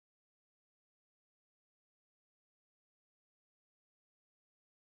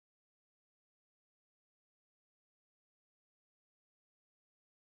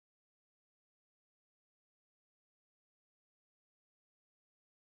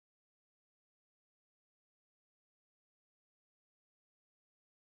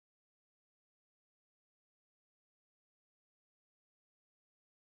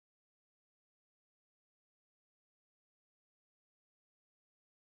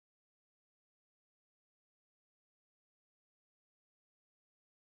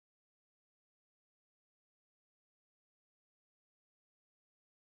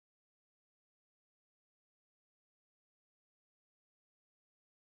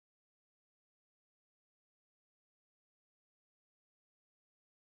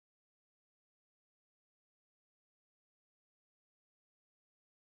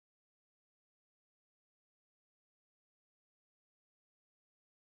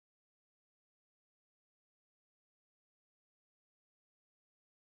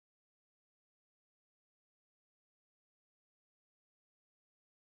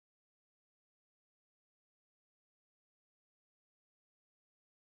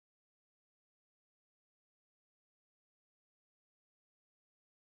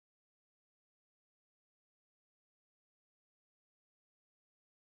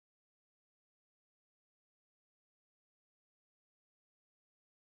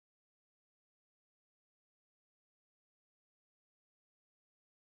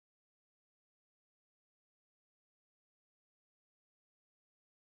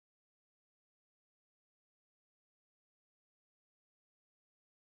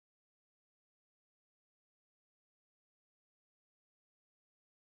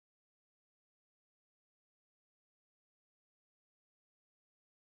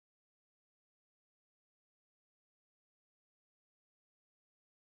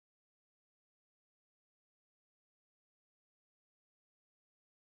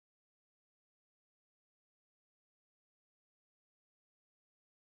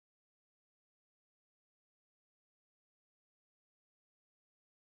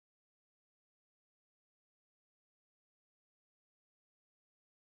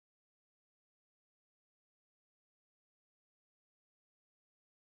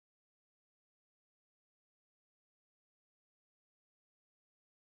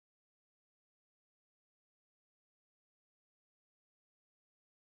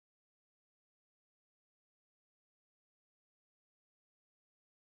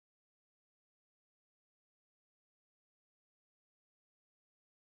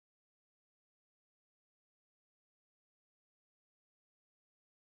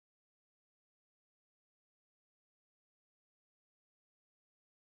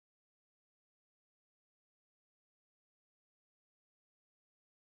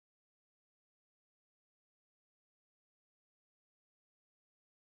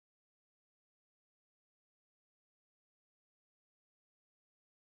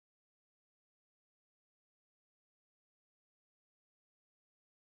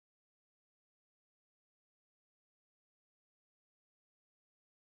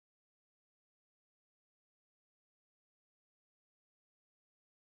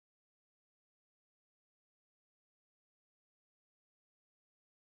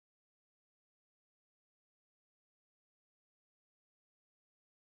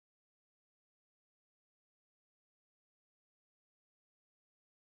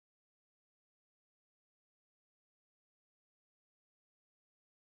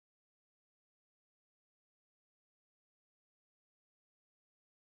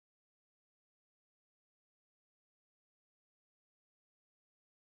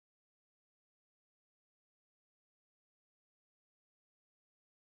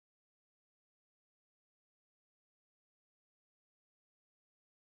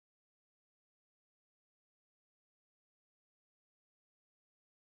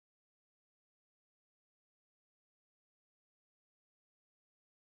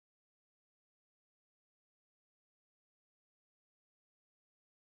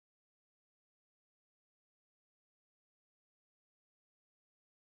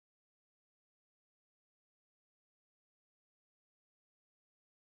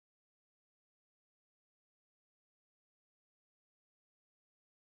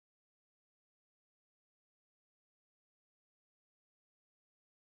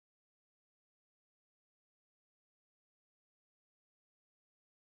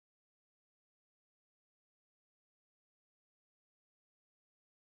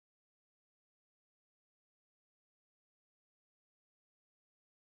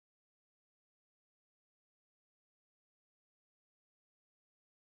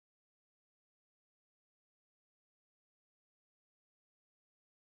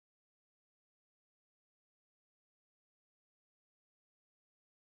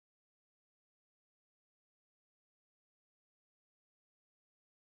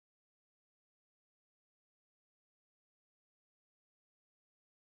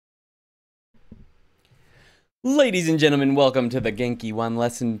Ladies and gentlemen, welcome to the Genki 1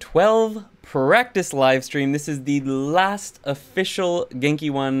 Lesson 12 practice live stream. This is the last official Genki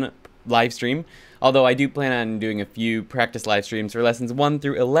 1 live stream, although I do plan on doing a few practice live streams for lessons 1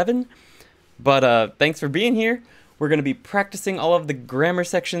 through 11. But thanks for being here. We're going to be practicing all of the grammar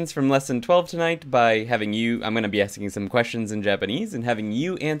sections from lesson 12 tonight by having I'm going to be asking some questions in Japanese and having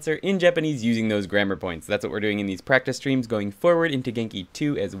you answer in Japanese using those grammar points. That's what we're doing in these practice streams going forward into Genki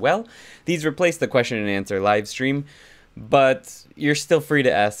 2 as well. These replace the question and answer live stream, but you're still free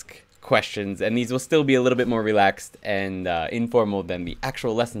to ask questions, and these will still be a little bit more relaxed and informal than the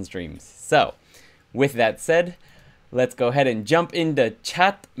actual lesson streams. So, with that said, let's go ahead and jump into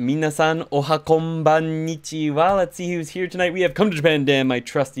chat. Minasan, oha konbannichiwa. Let's see who's here tonight. We have Come to Japan Dan, my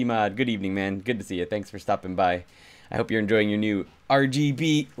trusty mod. Good evening, man. Good to see you. Thanks for stopping by. I hope you're enjoying your new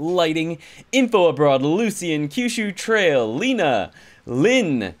RGB lighting. Info Abroad, Lucian, Kyushu Trail, Lena,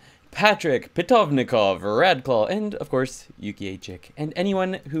 Lynn, Patrick, Pitovnikov, Radclaw, and, of course, Yuki Chick. And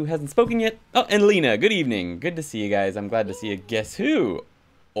anyone who hasn't spoken yet. Oh, and Lena. Good evening. Good to see you guys. I'm glad to see you. Guess who?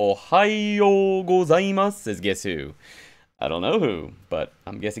 Ohayo gozaimasu says guess who? I don't know who, but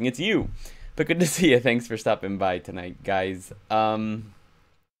I'm guessing it's you. But good to see you. Thanks for stopping by tonight, guys.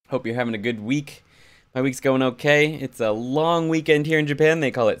 Hope you're having a good week. My week's going okay. It's a long weekend here in Japan.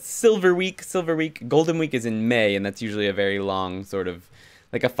 They call it Silver Week. Silver Week. Golden Week is in May, and that's usually a very long sort of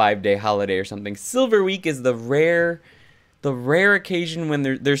like a 5-day holiday or something. Silver Week is the rare occasion when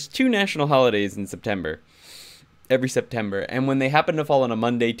there's two national holidays in September. Every September, and when they happen to fall on a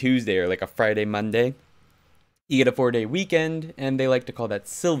Monday, Tuesday, or like a Friday, Monday, you get a 4-day weekend, and they like to call that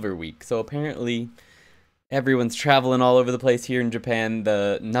Silver Week. So apparently, everyone's traveling all over the place here in Japan.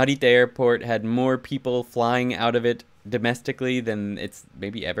 The Narita airport had more people flying out of it domestically than it's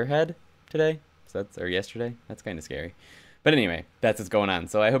maybe ever had today. So or yesterday. That's kind of scary. But anyway, that's what's going on.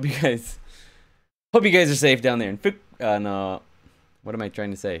 So I hope you guys are safe down there in no, what am I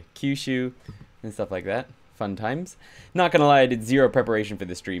trying to say? Kyushu and stuff like that. Fun times. Not gonna lie, I did zero preparation for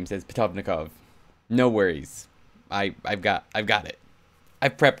the stream, says Pitovnikov. No worries. I've got it.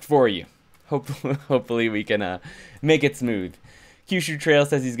 I've prepped for you. Hopefully we can make it smooth. Kyushu Trail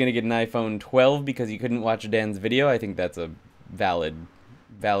says he's gonna get an iPhone 12 because he couldn't watch Dan's video. I think that's a valid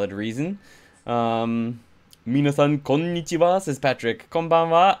reason. Minasan konnichiwa, says Patrick.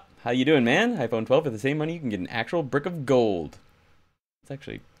 Konbanwa. How you doing, man? iPhone 12 for the same money you can get an actual brick of gold. It's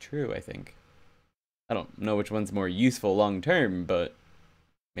actually true, I think. I don't know which one's more useful long-term, but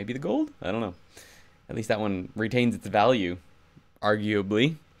maybe the gold? I don't know. At least that one retains its value,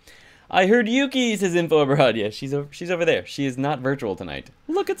 arguably. I heard Yuki, says Info Abroad. Yeah, she's over there. She is not virtual tonight.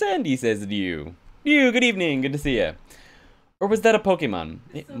 Look, it's Andy, says Liu. Liu, good evening. Good to see you. Or was that a Pokemon?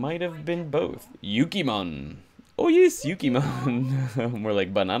 It might have been both. Yukimon. Oh, yes, Yukimon. More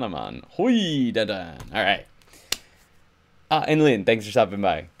like Bananamon. Hoi, da-da. All right. And Lynn, thanks for stopping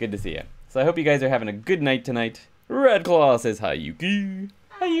by. Good to see you. So I hope you guys are having a good night tonight. Redclaw says hi, Yuki.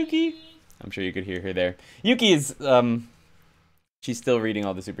 Hi, Yuki. I'm sure you could hear her there. Yuki is, she's still reading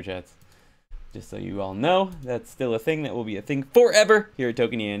all the super chats. Just so you all know, that's still a thing. That will be a thing forever here at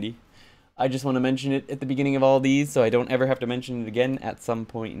ToKini Andy. I just want to mention it at the beginning of all these, so I don't ever have to mention it again at some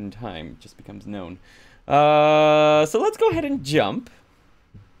point in time. It just becomes known. So let's go ahead and jump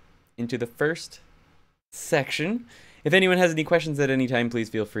into the first section. If anyone has any questions at any time, please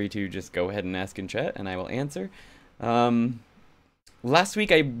feel free to just go ahead and ask in chat, and I will answer. Last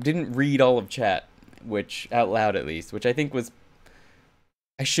week I didn't read all of chat, out loud at least, which I think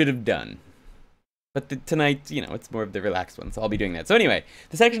I should have done. But tonight, it's more of the relaxed one, so I'll be doing that. So anyway,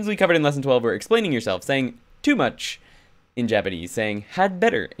 the sections we covered in Lesson 12 were explaining yourself, saying too much in Japanese, saying had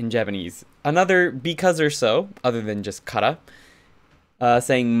better in Japanese, another because or so, other than just kara,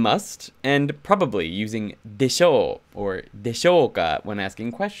 saying must, and probably using desho or deshouka when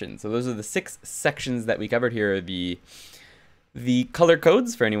asking questions. So those are the 6 sections that we covered here. Are the color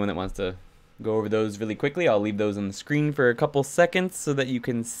codes for anyone that wants to go over those really quickly. I'll leave those on the screen for a couple seconds so that you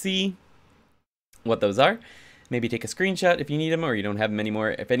can see what those are. Maybe take a screenshot if you need them or you don't have them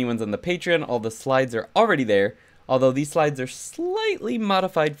anymore. If anyone's on the Patreon, all the slides are already there. Although these slides are slightly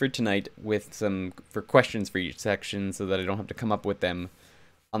modified for tonight with for questions for each section so that I don't have to come up with them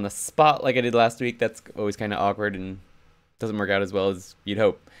on the spot like I did last week. That's always kind of awkward and doesn't work out as well as you'd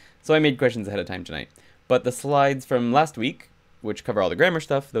hope. So I made questions ahead of time tonight. But the slides from last week, which cover all the grammar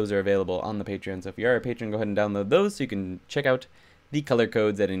stuff, those are available on the Patreon. So if you are a patron, go ahead and download those so you can check out the color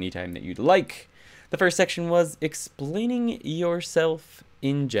codes at any time that you'd like. The first section was explaining yourself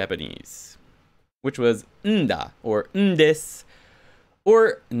in Japanese, which was nda or ndes,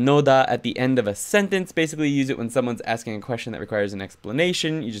 Or noda at the end of a sentence. Basically, you use it when someone's asking a question that requires an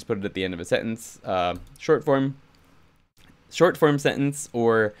explanation. You just put it at the end of a sentence. Short form sentence,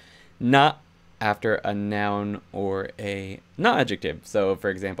 or na after a noun or a na adjective. So, for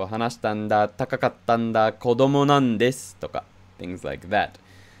example, hanashitanda, takakattanda, kodomo nan desu, toka. Things like that.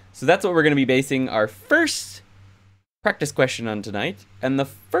 So that's what we're going to be basing our first practice question on tonight. And the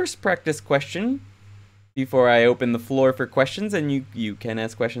first practice question, before I open the floor for questions, and you can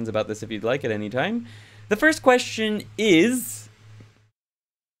ask questions about this if you'd like at any time. The first question is,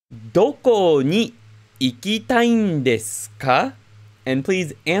 どこに行きたいんですか? And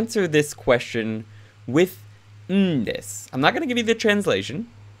please answer this question with んです. I'm not going to give you the translation.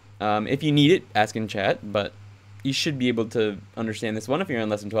 If you need it, ask in chat, but you should be able to understand this one if you're on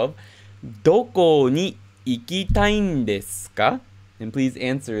lesson 12. どこに行きたいんですか? And please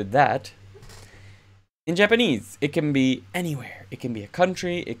answer that. In Japanese, it can be anywhere. It can be a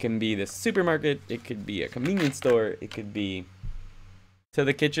country, it can be the supermarket, it could be a convenience store, it could be to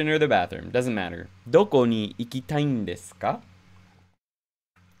the kitchen or the bathroom. Doesn't matter. どこに行きたいんですか?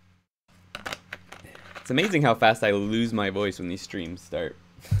 It's amazing how fast I lose my voice when these streams start.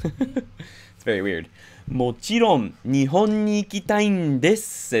 It's very weird. もちろん日本に行きたいんで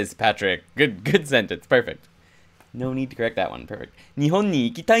す says Patrick. Good sentence. Perfect. No need to correct that one. Perfect. 日本に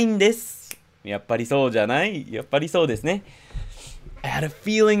行きたいんです。やっぱりそうじゃない?やっぱりそうですね. I had a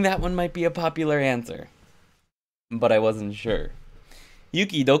feeling that one might be a popular answer, but I wasn't sure.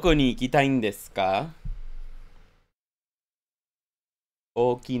 Yuki, どこに行きたいんですか?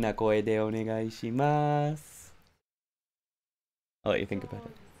 大きな声でお願いします. I'll let you think about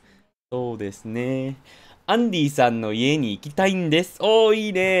it. そうですね. アンディさんの家に行きたいんです. Oh, い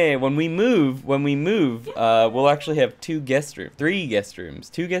いね. When we move, we'll actually have three guest rooms.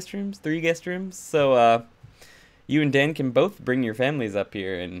 2 guest rooms? 3 guest rooms? So, you and Dan can both bring your families up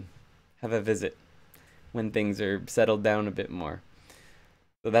here and have a visit when things are settled down a bit more.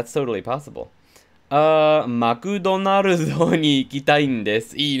 So that's totally possible. マクドナルドに行きたいんで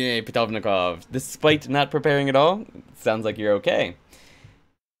す. いいね, Pitovnikov. Despite not preparing at all, sounds like you're okay.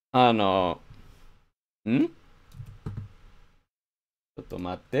 ちょっと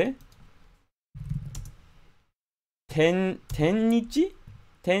待って。天日?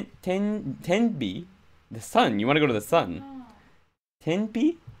 天日? The sun. You want to go to the sun? 天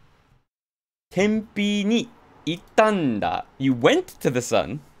日? 天日に行ったんだ. You went to the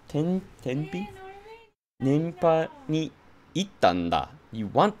sun. 天日? 年波に行ったんだ. You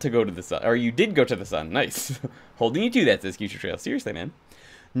want to go to the sun. Or you did go to the sun. Nice. Holding you to that, says Future Trail. Seriously, man.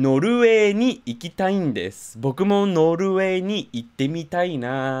 ノルウェーに行きたいんです。僕もノルウェーに行ってみたい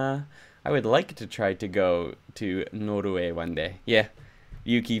な. I would like to try to go to Norway one day. Yeah,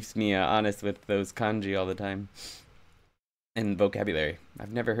 you keeps me honest with those kanji all the time. And vocabulary.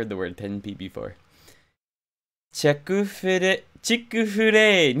 I've never heard the word tenpi before. チクフレ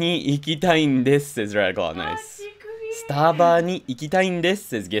ーに行きたいんです says Radiclaw. Nice. スタバに行きたいんで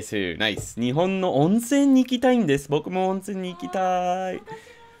す says Guess Who. Nice. 日本の温泉に行きたいんです。僕も温泉に行きたい。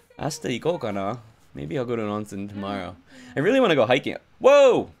明日行こうかな. Maybe I'll go to an onsen tomorrow. I really want to go hiking.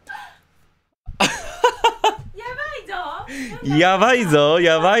 Whoa! やばいぞ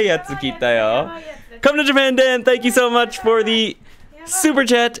やばいやつ来たよ. Come to Japan, Dan. Thank you so much for the super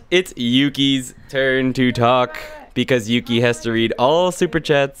chat. It's Yuki's turn to talk because Yuki has to read all super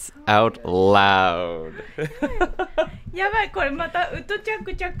chats out loud. やばいこれまたウッドチャッ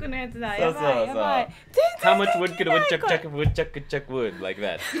クチャックのやつだ。やばいやばい。How much wood could a woodchuck chuck if woodchuck could chuck wood like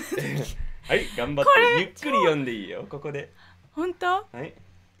that? はい、頑張ってゆっくり読んでいいよここで。本当？はい。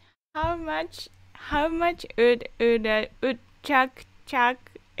How much would a woodchuck chuck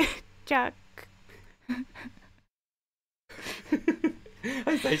chuck?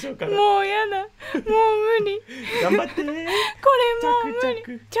 はい、最初から。もうやだ。もう無理。頑張ってね。これもう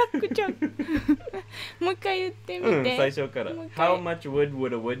無理。チャックチャック。もう一回言ってみて。うん、最初から。How much wood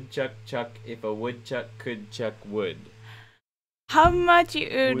would a woodchuck chuck if a woodchuck could chuck wood? How much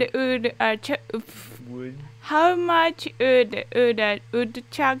would a wood? How much would a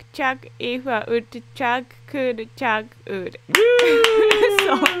woodchuck chuck if a woodchuck could chuck wood?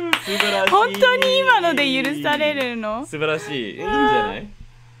 そう。素晴らしい。本当に今ので許されるの？素晴らしい。いいんじゃない？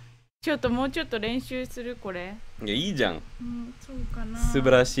ちょっともうちょっと練習するこれ。いやいいじゃん。うん、そうかな。素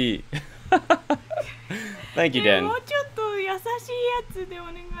晴らしい。Thank you, Dan. もうちょっと優しいやつでお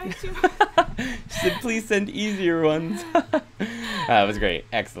願いします。Please send easier ones. That was great.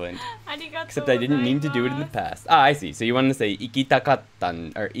 Excellent. Except I didn't mean to do it in the past. Ah, I see. So you wanted to say 行きたかった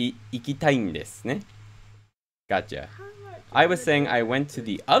ん or 行きたいんですね. Gotcha. I was saying I went to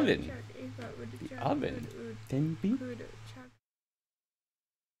the oven. The oven. Tenpi?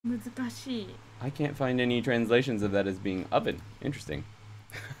 難しい。 I can't find any translations of that as being oven. Interesting.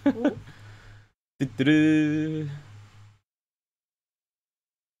 お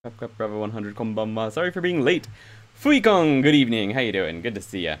Bravo 100 konbanwa. Sorry for being late. Fuikong, good evening. How you doing? Good to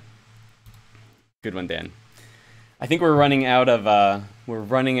see ya. Good one, Dan. I think we're running out of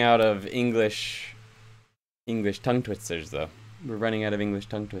English tongue twisters though. We're running out of English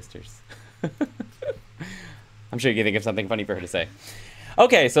tongue twisters. I'm sure you can think of something funny for her to say.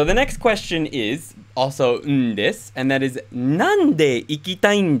 Okay, so the next question is also desu, and that is nande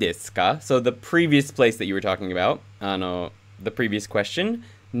ikitai desu ka? So the previous place that you were talking about, the previous question,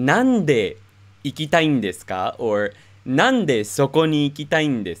 nande ikitai desu ka? Or nande soko ni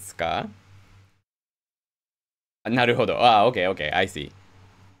ikitai desu ka? Naruhodo. Ah, okay, I see.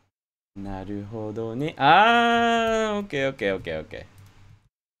 Naruhodo ne. Ah, okay.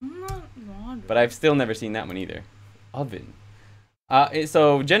 But I've still never seen that one either. Oven.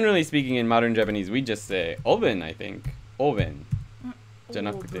 So generally speaking, in modern Japanese, we just say oven, I think. Oven. じゃ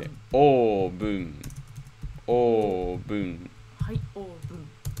なくて、oven. Oven. はい、オーブン。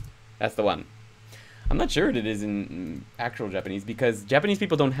 That's the one. I'm not sure what it is in actual Japanese because Japanese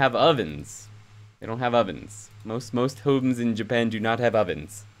people don't have ovens. They don't have ovens. Most homes in Japan do not have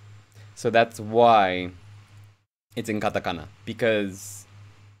ovens. So that's why it's in katakana, because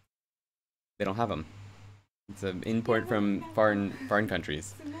they don't have them. It's an import from foreign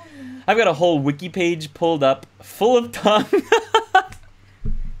countries. I've got a whole wiki page pulled up full of tongue.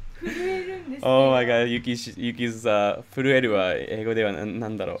 Oh my god, Yuki's furueru wa eigo de wa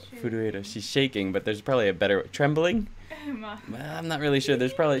nandaro. Furueru, she's shaking, but there's probably a better trembling. I'm not really sure.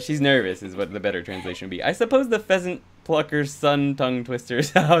 She's nervous is what the better translation would be. I suppose the pheasant plucker's son tongue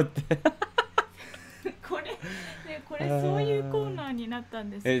twisters out there.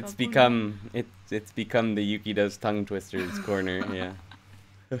 It's become the Yuki does tongue twisters corner, yeah.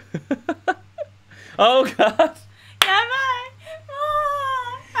 Oh god.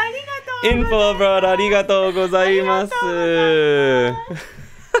 Info abroad, arigatou gozaimasu.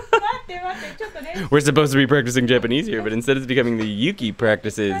 We're supposed to be practicing Japanese here, but instead it's becoming the Yuki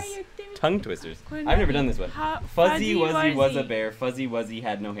practices tongue twisters. I've never done this one. Fuzzy Wuzzy was a bear. Fuzzy Wuzzy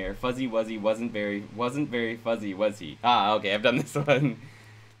had no hair. Fuzzy Wuzzy wasn't very fuzzy, was he? Ah, okay, I've done this one.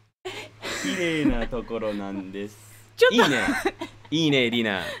 Kirei na tokoro nan desu. Ii ne,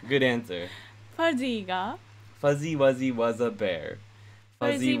 Rina. Good answer. Fuzzy ga? Fuzzy Wuzzy was a bear.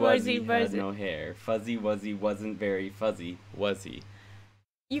 Fuzzy Wuzzy had no hair. Fuzzy Wuzzy wasn't very fuzzy, was he?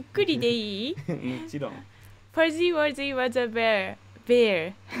 ゆっくりでいい？もちろん。Fuzzy Wuzzy was a bear.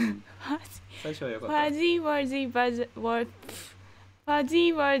 Bear. 最初はよかった。Fuzzy Wuzzy was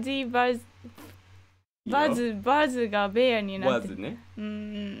Fuzzy Wuzzy was バズがベアになってる。ね。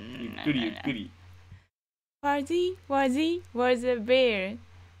ゆっくり。Fuzzy Wuzzy was a bear.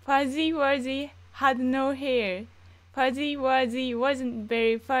 Fuzzy Wuzzy had no hair. Fuzzy Wuzzy wasn't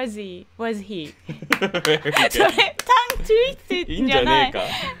very fuzzy, was he? それ、tongue twisted いいんじゃねえか。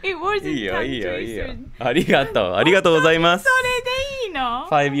It wasn't いいよ。 tongue twisted. ありがとうございます。それでいいの？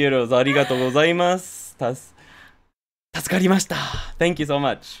 5 euros ありがとうございます。助かりました。Thank you so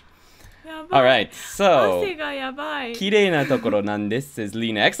much. Alright, so 汗がやばい。綺麗なところなんです says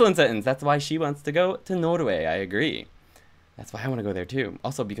Lena. Excellent sentence. That's why she wants to go to Norway. I agree. That's why I want to go there too.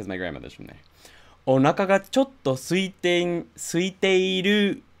 Also because my grandmother's from there. お腹がちょっと空いてい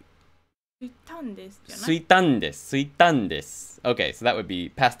る。空いたんですじゃない？空いたんです。Okay, so that would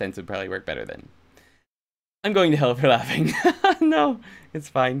be past tense would probably work better then. I'm going to hell for laughing. No, it's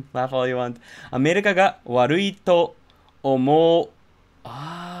fine. Laugh all you want. アメリカが悪いと思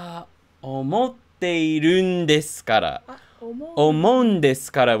っているんですから。思うんで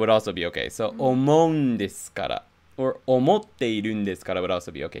すから would also be okay. So 思うんですから or 思っているんですから would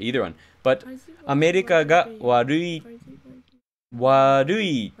also be okay. Either one. But アメリカが悪い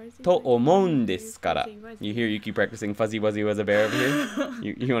と思うんですから。You hear Yuki practicing Fuzzy Wuzzy was a bear over here?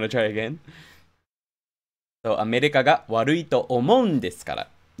 You want to try again? So アメリカが悪いと思うんですから。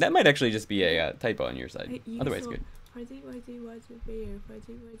That might actually just be a typo on your side. Otherwise good. Fuzzy Wuzzy was a bear.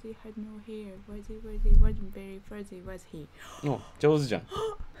 Fuzzy Wuzzy had no hair. Fuzzy Wuzzy wasn't very fuzzy, was he? 上手じゃん。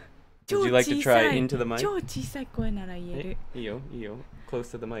Would you like to try into the mic? 超小さい声なら言える。いいよ。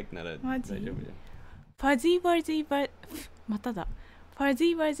Close to the mic なら大丈夫じゃん。Fuzzy Wuzzy was... まただ。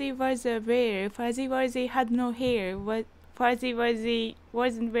Fuzzy Wuzzy was a bear. Fuzzy Wuzzy had no hair. Fuzzy Wuzzy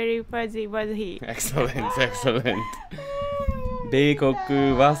wasn't very fuzzy, was he? Excellent. 米国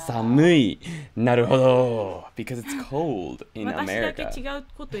は寒い。なるほど。Because it's cold in America. 私だけ違う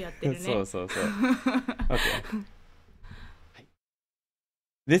ことやってるね。そう。Okay.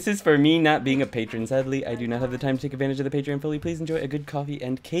 This is for me not being a patron, sadly. I do not have the time to take advantage of the Patreon fully. Please enjoy a good coffee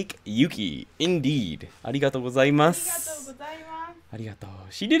and cake. Yuki. Indeed. Arigatou gozaimasu. Arigatou.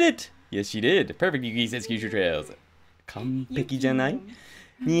 She did it! Yes, she did. Perfect, Yuki says Kyushu Trails. 完璧じゃない?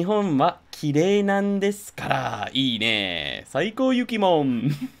日本は綺麗なんですから。いいね。最高ユキモ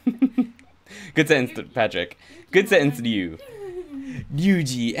ン。Good sentence, Patrick. Good sentence to you.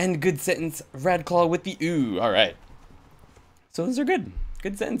 Ryuji, and good sentence, Radclaw with the ooh. Alright. So those are good.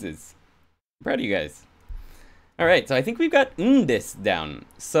 Good sentences. I'm proud of you guys. Alright, so I think we've got this down.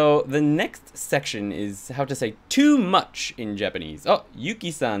 So the next section is how to say too much in Japanese. Oh,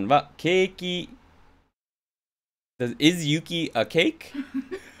 Yuki-san wa keiki. Is Yuki a cake?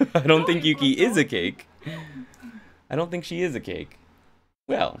 I don't think Yuki is a cake. I don't think she is a cake.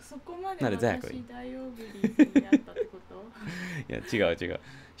 Well, not exactly. Yeah, chigo.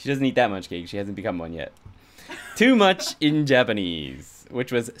 She doesn't eat that much cake. She hasn't become one yet. Too much in Japanese,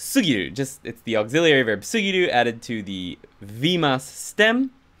 which was sugiru. It's the auxiliary verb sugiru added to the vimas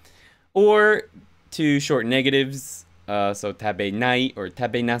stem, or to short negatives. So tabe nai or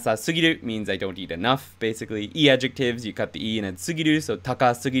tabe nasa sugiru means I don't eat enough, basically. E adjectives, you cut the e and add sugiru, so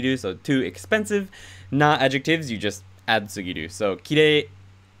taka sugiru, so too expensive. Na adjectives, you just add sugiru, so kirei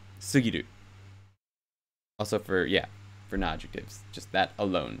sugiru. Also for na adjectives, just that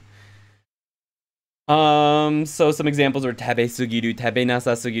alone. So some examples are tabe sugiru, tabe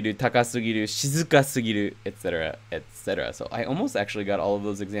nasa sugiru, taka sugiru, shizuka sugiru, etc., etc. So I almost actually got all of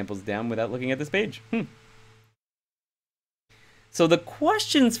those examples down without looking at this page. So the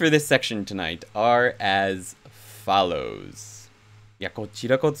questions for this section tonight are as follows. いや、こち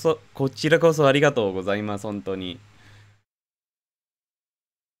らこそありがとうございます、本当に。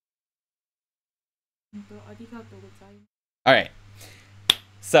Alright.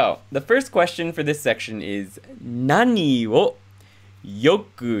 So, the first question for this section is 何をよ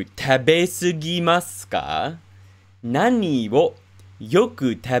く食べすぎますか?何をよ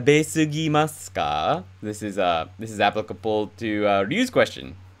く食べすぎますか? This is applicable to Ryu's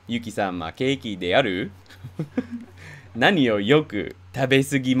question. Yuki-sanはケーキである?何をよく食べ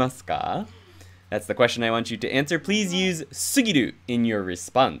すぎますか? That's the question I want you to answer. Please use sugiru in your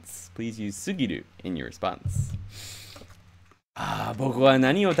response. Please use sugiru in your response. 僕は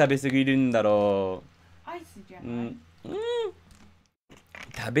何を食べすぎるんだろう。アイスじゃない?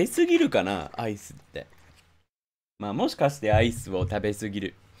食べすぎるかな、アイスって。まあもしかしてアイスを食べすぎ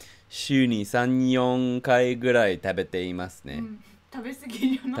る。週に3、4回ぐらい食べていますね。食べすぎ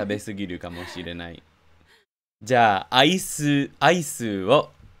るよな。食べすぎるかもしれない。じゃあアイスを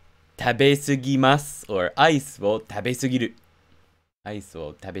食べすぎます。or アイスを食べすぎる。アイス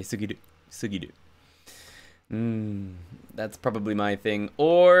を食べすぎる。That's probably my thing.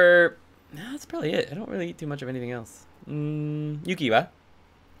 Or that's probably it. I don't really eat too much of anything else. Yuki は?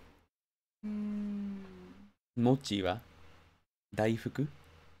もちは?大福?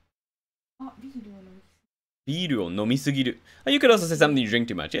ビールを飲みすぎる。You could also say something you drink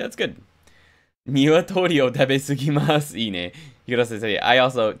too much. Yeah, that's good. 鶏を食べすぎます。いいね。You could also say, I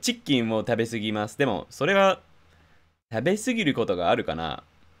also チキンを食べすぎます。でも、それは食べすぎることがあるかな?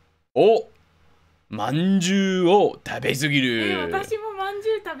まんじゅうを食べすぎる。私もまんじ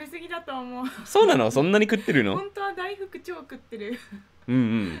ゅう食べすぎだと思う。そうなの?そんなに食ってるの?本当は大福超食ってる。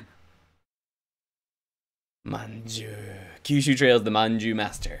まんじゅう。Kyushu Trails the まんじゅう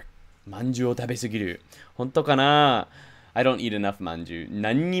master。まんじゅうを食べすぎる。本当かな? I don't eat enough まんじゅう。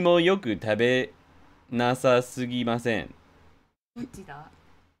何にもよく食べなさすぎません。どっちだ?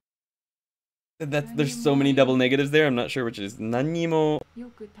 There's so many double negatives there. I'm not sure which is. 何にも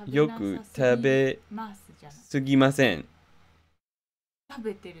よく食べすぎません。食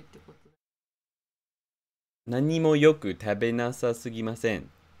べてるってことだ。何もよく食べなさすぎません。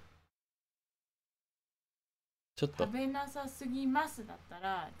ちょっと。食べなさすぎますだった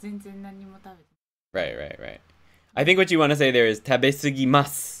ら全然何も食べてない。Right. I think what you want to say there is 食べすぎま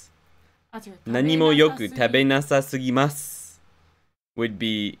す。何もよく食べなさすぎます would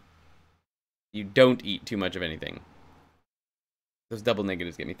be you don't eat too much of anything. Those double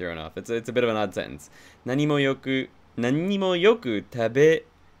negatives get me thrown off. It's a bit of an odd sentence. 何もよく食べ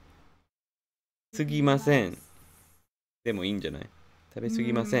すぎません。でもいいんじゃない?食べす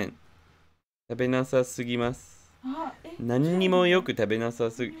ぎません。食べなさすぎます。何にもよく食べなさ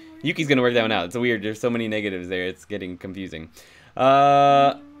すぎ。Yuki's gonna work that one out. It's weird. There's so many negatives there. It's getting confusing.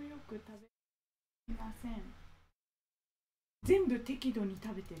 全部適度に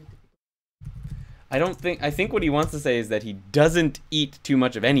食べてるってこと? I think what he wants to say is that he doesn't eat too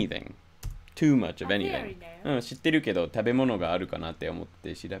much of anything. Too much of anything. 知ってるけど食べ物があるかなって思っ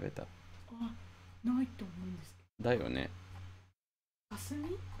て調べた。ないと思うんですけど。だよね。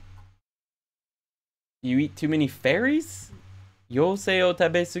Kasumi? You eat too many fairies? Yosei o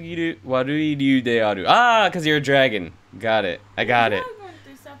tabesugiru warui ryu de aru. Ah, because you're a dragon. Got it. I got it.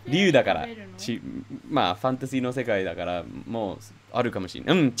 竜だから。まあ、ファンタジーの世界だから、もう、あるかもしれ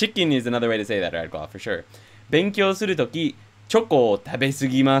ない。うん、chicken is another way to say that article, for sure. 勉強するとき、チョコを食べす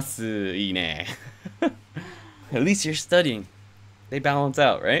ぎます。いいね。At least you're studying. They balance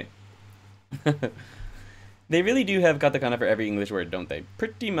out, right? They really do have katakana for every English word, don't they?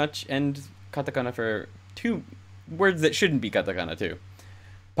 Pretty much, and katakana for two words that shouldn't be katakana too.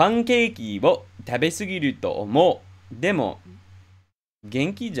 パンケーキを食べすぎると思う。でも、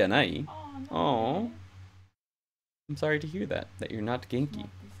Genki janai? Oh. I'm sorry to hear that you're not Genki.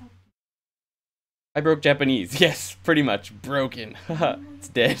 I broke Japanese. Yes, pretty much. Broken. It's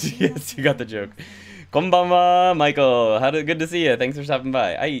dead. Yes, you got the joke. Konbanwa, Michael. Good to see you. Thanks for stopping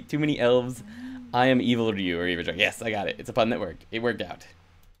by. I eat too many elves. I am evil to you, or evil. Yes, I got it. It's a pun that worked. It worked out.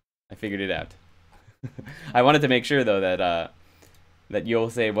 I figured it out. I wanted to make sure, though, that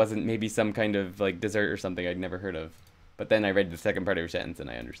Yosei wasn't maybe some kind of, like, dessert or something I'd never heard of. But then I read the second part of your sentence and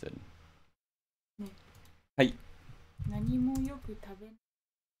I understood. Hi. 何もよく食べま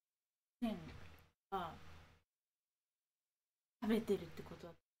せんが食べてるってこと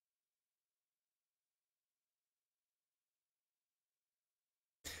だ。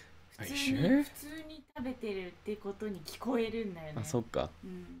Are you sure? 普通に食べてるってことに聞こえるんだよね。あ、そっか。う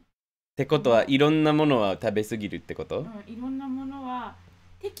ん。ってことはいろんなものは食べすぎるってこと？うん、いろんなものは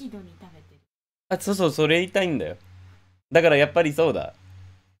適度に食べてる。あ、そうそう、それ言いたいんだよ。だからやっぱりそうだ。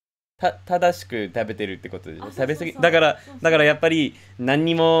正しく食べてるってことでしょ。食べすぎ。だからやっぱり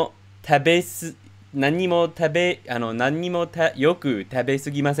何もよく食べ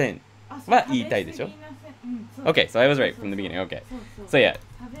すぎませんは言いたいでしょ。Okay, so I was right from the beginning. Okay. So yeah,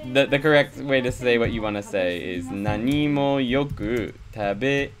 the correct way to say what you want to say is 何もよく食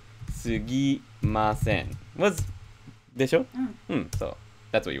べすぎません was でしょ？So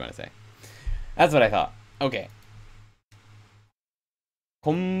that's what you want to say. That's what I thought. Okay.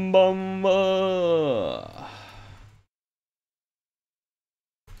 こんばんは。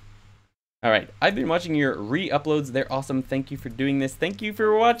Alright, I've been watching your re-uploads. They're awesome. Thank you for doing this. Thank you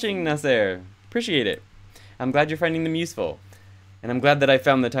for watching, Nasser. Appreciate it. I'm glad you're finding them useful. And I'm glad that I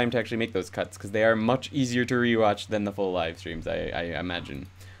found the time to actually make those cuts, because they are much easier to rewatch than the full live streams, I imagine.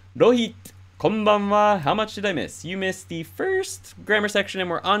 Rohit, konbanwa. How much did I miss? You missed the first grammar section,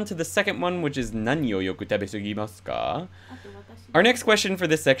 and we're on to the second one, which is nani o yoku tabesugimasu ka? Our next question for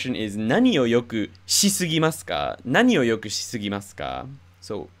this section is nani o yoku shisugimasu ka? Nani o yoku shisugimasu ka?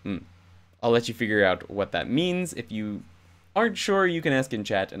 So, I'll let you figure out what that means. If you aren't sure, you can ask in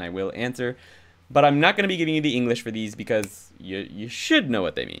chat, and I will answer. But I'm not going to be giving you the English for these because you should know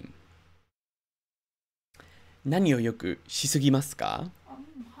what they mean. 何をよくしすぎますか？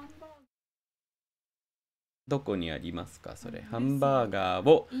どこにありますかそれ。ハンバーガー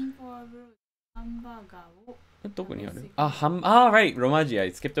を。どこにある？right. Romaji,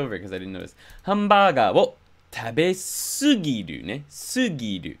 I skipped over it because I didn't notice. ハンバーガーを食べすぎるね。す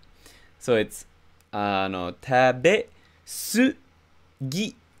ぎる。So it's 食べす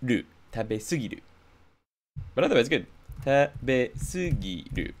ぎる。食べすぎる。But otherwise, good. 食べすぎ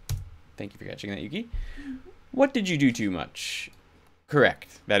る。Thank you for catching that, Yuki. What did you do too much?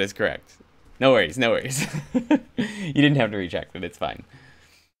 Correct. That is correct. No worries, no worries. You didn't have to recheck, but it's fine.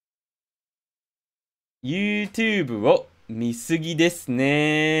 YouTube を見すぎです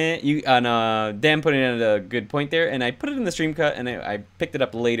ね. Dan put in a good point there, and I put it in the stream cut, and I picked it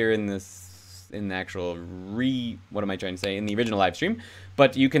up later in the actual what am I trying to say? In the original live stream.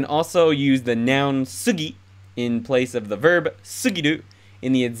 But you can also use the noun sugi in place of the verb sugiru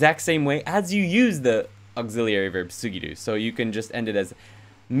in the exact same way as you use the auxiliary verb sugiru. So you can just end it as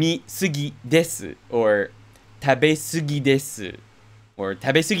mi sugi desu or tabe sugi desu or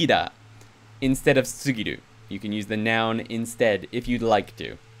tabe sugi da instead of sugiru. You can use the noun instead if you'd like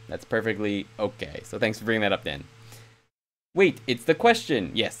to. That's perfectly okay. So thanks for bringing that up, Dan. Wait, it's the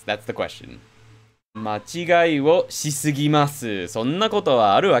question. Yes, that's the question. 間違いをしすぎます。そんなこと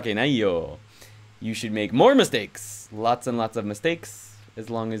はあるわけないよ。You should make more mistakes. Lots and lots of mistakes. As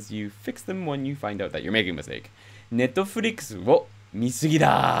long as you fix them when you find out that you're making a mistake. Netflix を見すぎ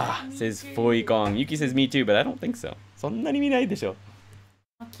だ says Foikong. Yuki says me too, but I don't think so. そんなに見ないでしょ。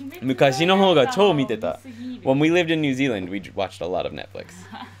昔の方が超見てた。When we lived in New Zealand, we watched a lot of Netflix.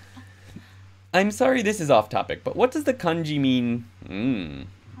 I'm sorry this is off topic, but what does the kanji mean?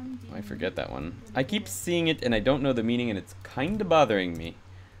 I forget that one. I keep seeing it and I don't know the meaning and it's kind of bothering me.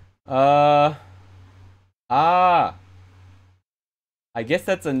 I guess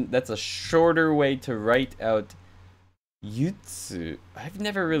that's a shorter way to write out Yutsu. I've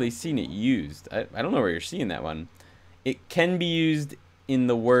never really seen it used. I don't know where you're seeing that one. It can be used in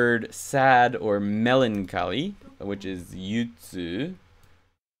the word sad or melancholy, which is yutsu.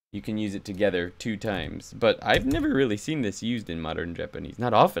 You can use it together 2 times. But I've never really seen this used in modern Japanese.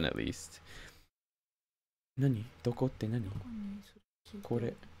 Not often, at least. Nani? Doko tte nani?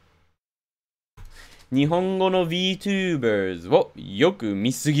 Kore. 日本語の VTubers をよく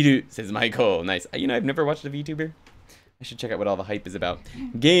見すぎる says Michael. Nice. You know, I've never watched a VTuber. I should check out what all the hype is about.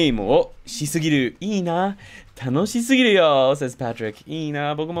 ゲームをしすぎる。いいな。楽しすぎるよ says Patrick. いい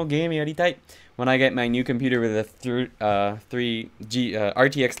な。僕もゲームやりたい. When I get my new computer with a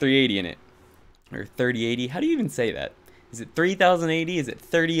RTX 380 in it. Or 3080. How do you even say that? Is it 3080? Is it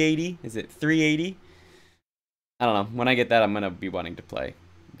 3080? Is it 380? I don't know. When I get that, I'm going to be wanting to play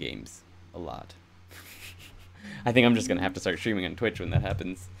games a lot. I think I'm just going to have to start streaming on Twitch when that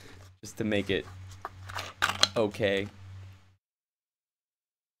happens. Just to make it okay.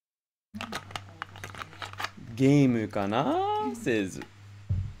 Game kana? Says...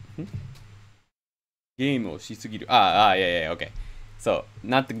 Game o shisugiru. Yeah, okay. So,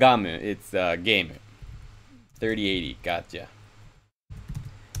 not the gamu, it's game. 3080, gotcha.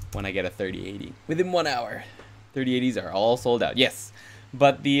 When I get a 3080. Within 1 hour. 3080s are all sold out. Yes.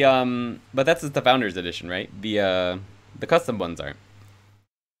 But the but that's just the Founders Edition, right? The custom ones aren't.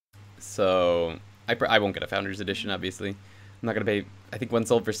 So I won't get a Founders Edition, obviously. I'm not gonna pay. I think one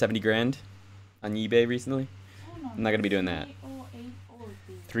sold for 70 grand on eBay recently. I'm not gonna be doing that.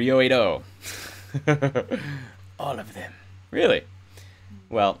 3080. All of them. Really?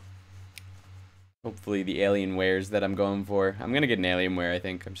 Well, hopefully the Alienwares that I'm going for. I'm gonna get an Alienware. I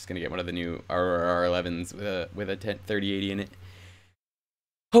think I'm just gonna get one of the new RR11s with a 3080 in it.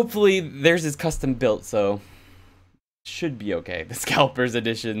 Hopefully theirs is custom built, so should be okay. The Scalpers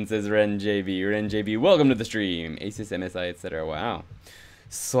Edition, says Ren JB. Ren JB, welcome to the stream. Asus, MSI, etc. Wow.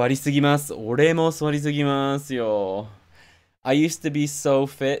 座りすぎます。俺も座りすぎますよ。I used to be so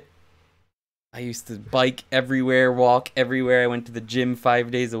fit. I used to bike everywhere, walk everywhere. I went to the gym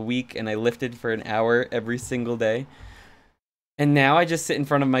 5 days a week, and I lifted for an hour every single day. And now I just sit in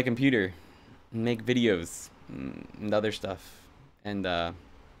front of my computer and make videos and other stuff. And I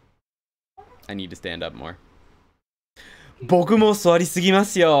need to stand up more. 僕も座りすぎま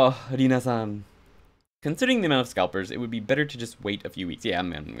すよ、Rina san. Considering the amount of scalpers, it would be better to just wait a few weeks. Yeah,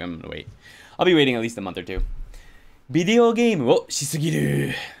 I'm gonna wait. I'll be waiting at least a month or 2. ビデオゲームをしすぎ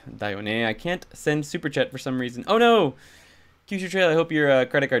る。だよね。I can't send super chat for some reason. Oh no! Kyushu Trail, I hope your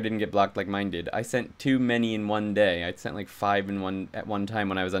credit card didn't get blocked like mine did. I sent too many in one day. I sent like 5 at one time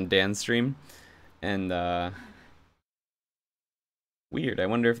when I was on Dan's stream. And weird. I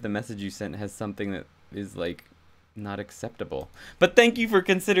wonder if the message you sent has something that is like not acceptable. But thank you for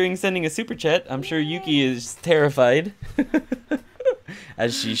considering sending a super chat. I'm sure Yuki is terrified.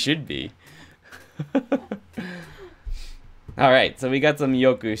 As she should be. Alright, so we got some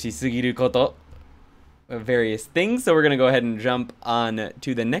yoku shisugiru koto. Various things. So we're going to go ahead and jump on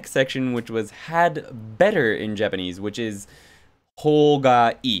to the next section, which was had better in Japanese, which is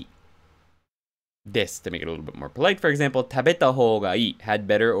hoga ii. This, to make it a little bit more polite. For example, tabeta hoga ii, had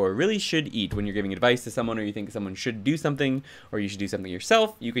better or really should eat. When you're giving advice to someone or you think someone should do something or you should do something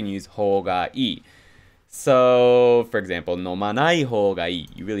yourself, you can use hoga ii. So, for example, nomanai hoga ii,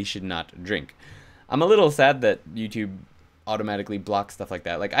 you really should not drink. I'm a little sad that YouTube automatically blocks stuff like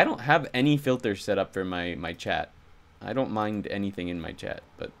that. Like, I don't have any filters set up for my chat. I don't mind anything in my chat,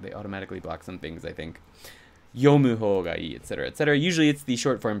 but they automatically block some things, I think. Yomu hoga ii, etc., etc. Usually it's the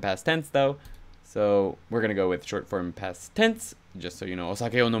short form past tense, though. So we're gonna go with short form past tense, just so you know.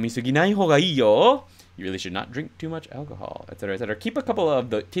 Osake o nomisuginai hoga ii yo. You really should not drink too much alcohol, etc., etc. Keep a couple of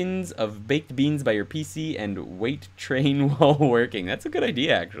the tins of baked beans by your PC and weight train while working. That's a good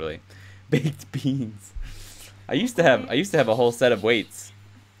idea, actually. Baked beans. I used to have a whole set of weights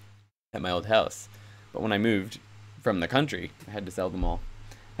at my old house, but when I moved from the country, I had to sell them all.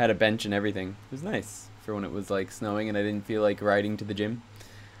 I had a bench and everything. It was nice for when it was like snowing and I didn't feel like riding to the gym.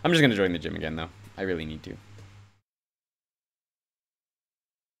 I'm just gonna join the gym again though. I really need to.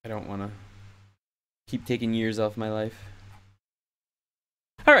 I don't want to keep taking years off my life.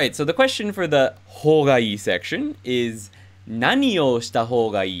 Alright, so the question for the hogai section is nani o shita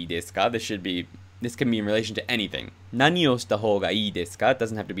hogai desu ka? This can be in relation to anything. Nani o shita hogai desu ka? It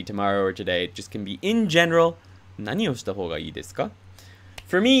doesn't have to be tomorrow or today. It just can be in general. Nani o shita hogai desu ka?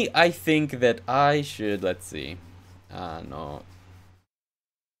 For me, I think that I should, let's see. No.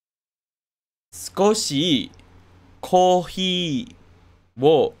 少しコーヒー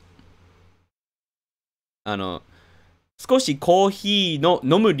を少しコーヒーの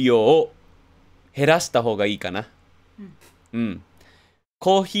飲む量を減らした方がいいかな。うん。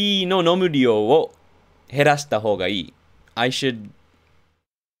コーヒーの飲む量を減らした方がいい。I should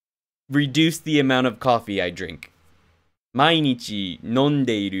reduce the amount of coffee I drink. 毎日飲ん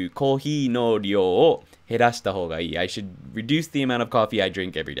でいるコーヒーの量を減らした方がいい。I should reduce the amount of coffee I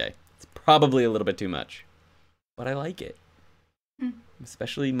drink every day. It's probably a little bit too much. But I like it.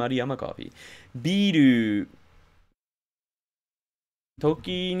 Especially Mariyama coffee. ビール、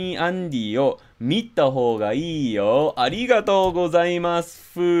時にアンディを見た方がいいよ。ありがとうございま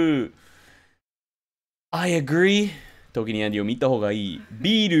す。I agree. 時にアンディを見た方がいい。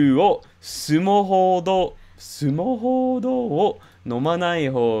ビールをスモほどを飲まない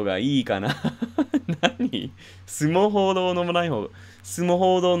方がいいかな。何スモほどを飲まない方。スモ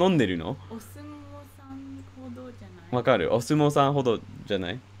ほど飲んでるの？お相撲さんほどじゃない？わかる。お相撲さんほどじゃ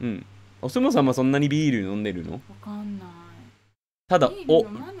ない？うん。お相撲さんもそんなにビール飲んでるの？わかんない。ただ、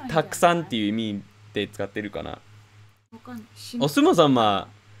たくさんんっていう意味で使ってるかな。わかんない。お相撲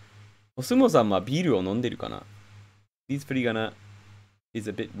さんはビールを飲んでるかな？ He's pretty gonna is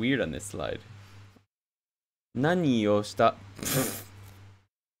a bit weird on this slide. 何をした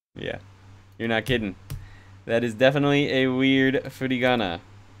Yeah, you're not kidding. That is definitely a weird furigana.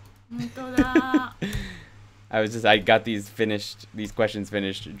 本当だ。I got these questions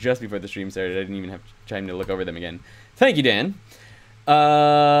finished just before the stream started. I didn't even have time to look over them again. Thank you, Dan.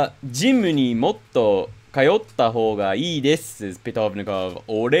 ジムにもっと通った方がいいです。ピトーブニコ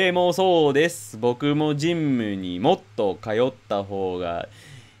ブ。俺もそうです。僕もジムにもっと通った方が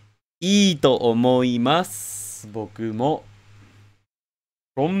いいと思います。僕も。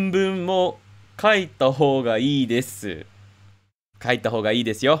論文も書いた方がいいです。書いた方がいい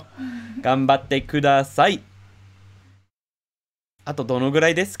ですよ。頑張ってください。あとどのぐら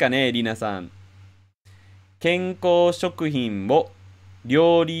いですかね、リナさん。健康食品を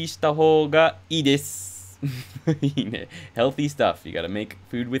料理した方がいいです。いいね。Healthy stuff. You gotta make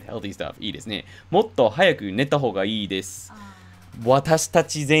food with healthy stuff. いいですね。もっと早く寝た方がいいです。私た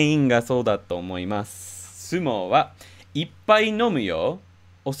ち全員がそうだと思います。相撲はいっぱい飲むよ。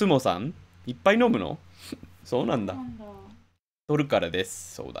お相撲さんいっぱい飲むの？そうなんだ。取るからで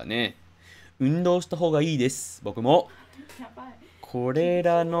す。そうだね。運動した方がいいです。僕も。これ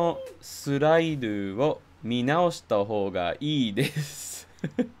らのスライドを見直した方がいいです。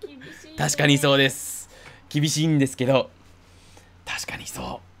確かにそうです。厳しいんですけど。確かに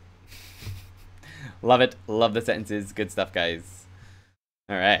そう。Love it. Love the sentences. Good stuff, guys.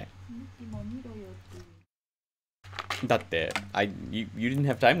 Alright. だって、you didn't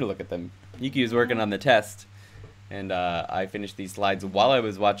have time to look at them. Yuki was working on the test, and I finished these slides while I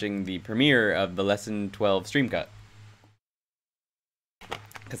was watching the premiere of the Lesson 12 stream cut.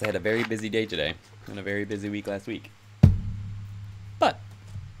 Because I had a very busy day today, and a very busy week last week. But,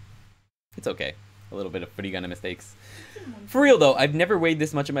 it's okay. A little bit of furigana mistakes. For real though, I've never weighed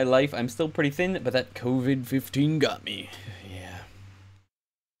this much in my life. I'm still pretty thin, but that COVID-15 got me. Yeah.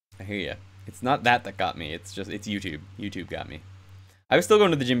 I hear ya. It's not that got me. It's YouTube. YouTube got me. I was still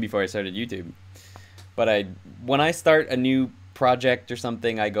going to the gym before I started YouTube. But when I start a new project or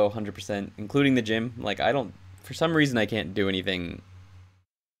something, I go 100%, including the gym. Like, for some reason, I can't do anything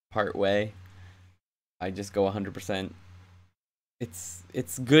part way. I just go 100%.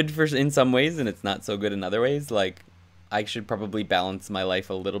 It's good in some ways, and it's not so good in other ways. Like, I should probably balance my life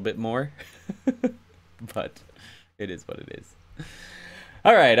a little bit more. But it is what it is.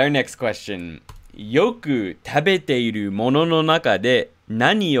 Alright, our next question. よく食べているものの中で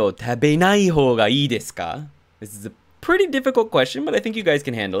何を食べない方がいいですか? This is a pretty difficult question, but I think you guys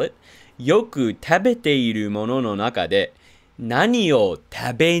can handle it. よく食べているものの中で何を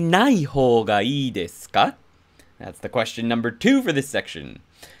食べない方がいいですか? That's the question number 2 for this section.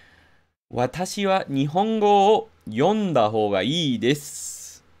 私は日本語を読んだ方がいいで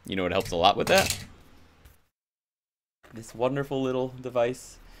す. You know what helps a lot with that? This wonderful little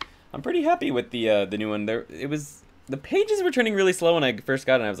device. I'm pretty happy with the new one. The pages were turning really slow when I first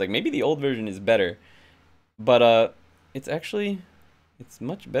got it, and I was like, maybe the old version is better. But it's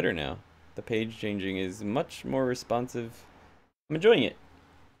much better now. The page changing is much more responsive. I'm enjoying it.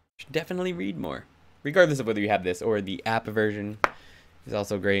 Should definitely read more. Regardless of whether you have this or the app version is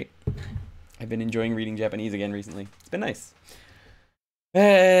also great. I've been enjoying reading Japanese again recently. It's been nice.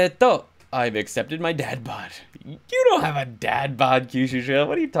 I've accepted my dad bod. You don't have a dad bod, Kyushu Trail.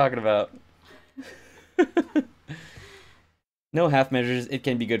 What are you talking about? No half measures. It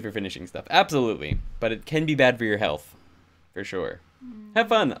can be good for finishing stuff. Absolutely. But it can be bad for your health. For sure. Have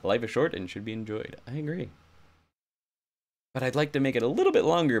fun. Life is short and should be enjoyed. I agree. But I'd like to make it a little bit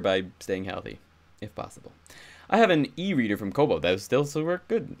longer by staying healthy, if possible. I have an e-reader from Kobo that still work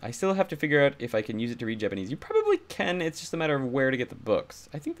good. I still have to figure out if I can use it to read Japanese. You probably can. It's just a matter of where to get the books.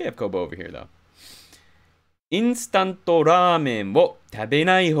 I think they have Kobo over here, though. インスタントラーメンを食べ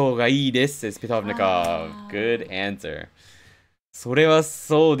ない方がいいです says Pitovnikov. Good answer. それは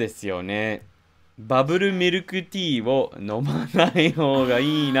そうですよね。バブルミルクティーを飲まない方が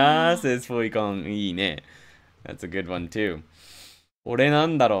いいな says Foikon. いいね。That's a good one too. 俺な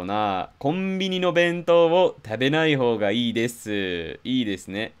んだろうな。コンビニの弁当を食べない方がいいです。いいです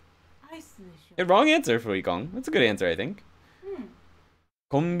ね。アイスでしょ。Wrong answer, Foikon. That's a good answer, I think.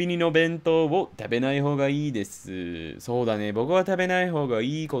 コンビニの弁当を食べない方がいいです。そうだね。僕は食べない方が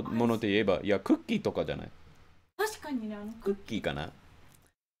いいものといえば、いや、クッキーとかじゃない。確かにね、クッキーかな。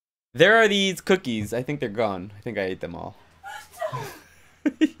There are these cookies. I think they're gone. I think I ate them all.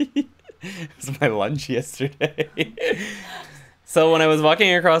 It was my lunch yesterday. So when I was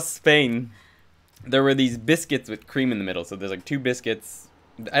walking across Spain, there were these biscuits with cream in the middle. So there's like two biscuits.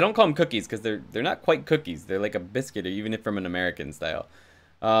 I don't call them cookies because they're not quite cookies. They're like a biscuit, even if from an American style.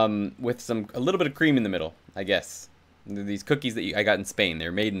 With a little bit of cream in the middle, I guess. These cookies that I got in Spain.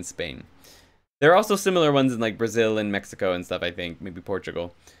 They're made in Spain. There are also similar ones in like Brazil and Mexico and stuff, I think. Maybe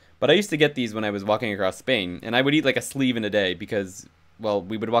Portugal. But I used to get these when I was walking across Spain. And I would eat like a sleeve in a day because, well,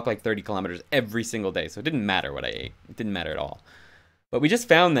 we would walk like 30 kilometers every single day. So it didn't matter what I ate. It didn't matter at all. But we just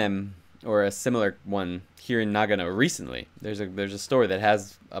found them, or a similar one, here in Nagano recently. There's a store that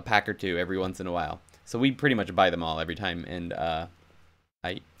has a pack or two every once in a while. So we pretty much buy them all every time. And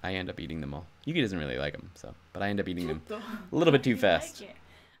I end up eating them all. Yuki doesn't really like them, but I end up eating them a little bit too fast.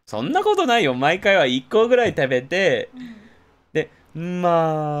 そんなことないよ。毎回は1個ぐらい食べて、で、ま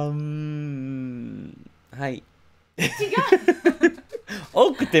あ、はい。違う。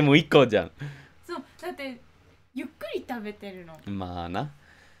多くても1個じゃん。そう、だってゆっくり食べてるの。まあな。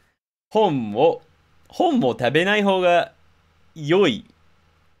本を食べない方が良い。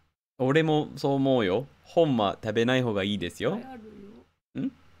俺もそう思うよ。本は食べない方がいいですよ。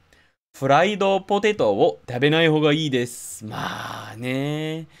フライドポテトを食べない方がいいです。まあ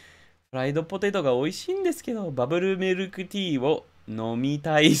ね。フライドポテトが美味しいんですけど、バブルミルクティーを飲み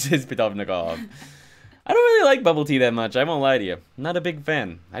たい says Pitovnikov. I don't really like bubble tea that much. I won't lie to you. I'm not a big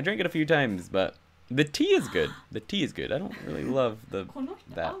fan. I drank it a few times, but the tea is good. The tea is good. I don't really love that.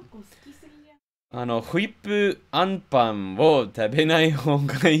 ホイップあんパンを食べない方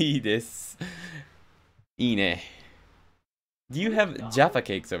がいいです。いいね。Do you have Jaffa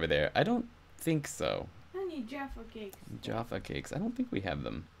cakes over there? I don't think so. Honey, Jaffa cakes. Jaffa cakes. I don't think we have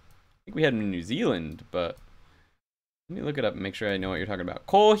them. I think we had them in New Zealand, but let me look it up and make sure I know what you're talking about.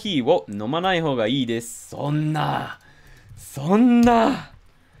 コーヒーを飲まない方がいいです。そんな。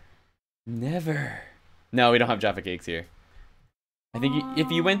Never. No, we don't have Jaffa cakes here. I think if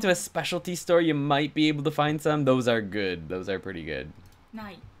you went to a specialty store, you might be able to find some. Those are good. Those are pretty good.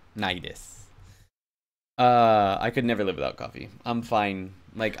 ないです。I could never live without coffee. I'm fine.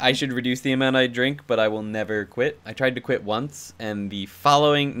 Like, I should reduce the amount I drink, but I will never quit. I tried to quit once, and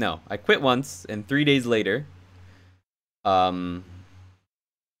I quit once, and 3 days later,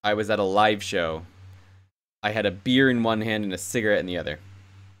 I was at a live show. I had a beer in one hand and a cigarette in the other.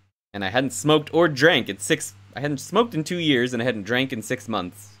 And I hadn't smoked or drank I hadn't smoked in 2 years, and I hadn't drank in 6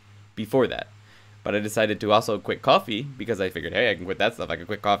 months before that. But I decided to also quit coffee, because I figured, hey, I can quit that stuff. I can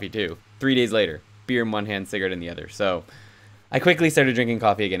quit coffee too. 3 days later. Beer in one hand, cigarette in the other. So I quickly started drinking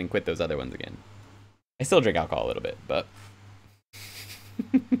coffee again and quit those other ones again. I still drink alcohol a little bit, but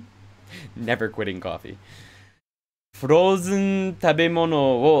never quitting coffee. フローズン食べ物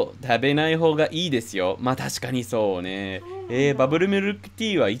を食べない方がいいですよ。まあ確かにそうね。バブルミルクテ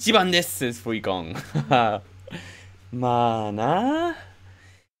ィーは一番です。says Fuikon. まあな。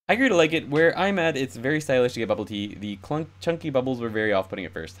I grew to like it. Where I'm at, it's very stylish to get bubble tea. The chunky bubbles were very off-putting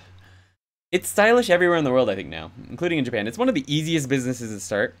at first. It's stylish everywhere in the world, I think, now, including in Japan. It's one of the easiest businesses to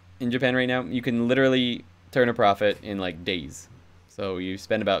start in Japan right now. You can literally turn a profit in, like, days. So you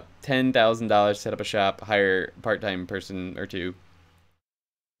spend about $10,000 to set up a shop, hire a part-time person or two,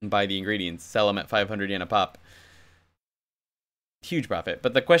 and buy the ingredients, sell them at 500 yen a pop. Huge profit.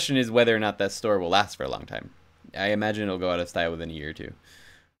 But the question is whether or not that store will last for a long time. I imagine it'll go out of style within a year or two.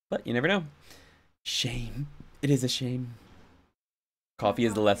 But you never know. Shame. It is a shame. Coffee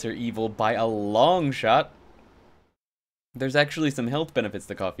is the lesser evil by a long shot. There's actually some health benefits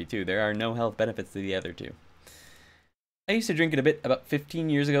to coffee, too. There are no health benefits to the other two. I used to drink it a bit about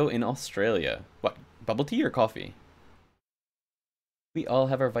 15 years ago in Australia. What, bubble tea or coffee? We all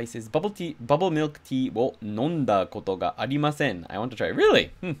have our vices. Bubble milk tea を飲んだことがありません. I want to try it.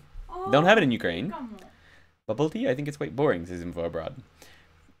 Really? Don't have it in Ukraine. Bubble tea? I think it's quite boring, says Info Abroad.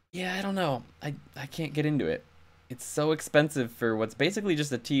 Yeah, I don't know. I can't get into it. It's so expensive for what's basically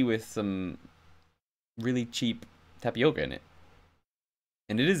just a tea with some really cheap tapioca in it.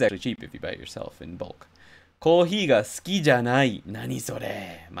 And it is actually cheap if you buy it yourself in bulk. コーヒーが好きじゃない。何そ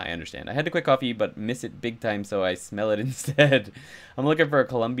れ? I understand. I had to quit coffee, but miss it big time, so I smell it instead. I'm looking for a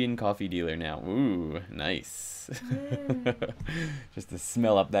Colombian coffee dealer now. Ooh, nice. Just to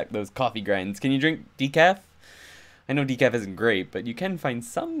smell up those coffee grinds. Can you drink decaf? I know decaf isn't great, but you can find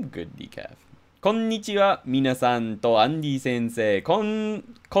some good decaf. こんにちは、皆さんとアンディ先生。こん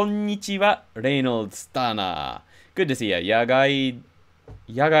にちは、レイノルズ・ターナー。Good to see ya.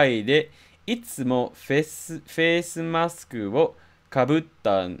 野外でいつもフェイスマスクをかぶっ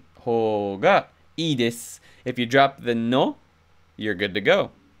た方がいいです。If you drop the no, you're good to go.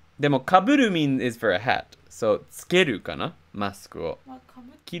 でも、かぶる mean is for a hat. So, つけるかなマスクを。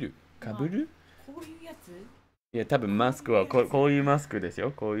切る。かぶるこういうやついや、多分マスクはこういうマスクです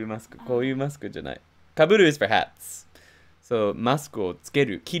よ。こういうマスク。こういうマスクじゃない。かぶる is for hats. So, マスクをつけ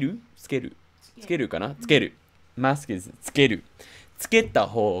る。切るつける。つけるかなつける。マスク is つける。つけた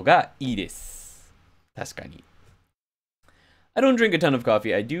方がいいです。確かに。I don't drink a ton of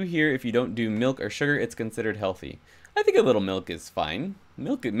coffee. I do hear if you don't do milk or sugar, it's considered healthy. I think a little milk is fine.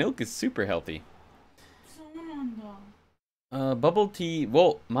 Milk is super healthy. そうなんだ。Bubble tea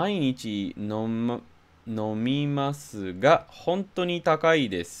を毎日飲みますが、本当に高い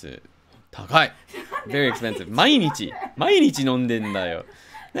です。高い !Very expensive. 毎日飲んでんだよ。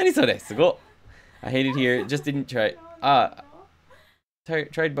何それすごっ I hate it here. Just didn't try.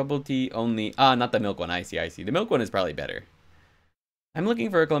 Tried bubble tea only. Not the milk one. I see. The milk one is probably better. I'm looking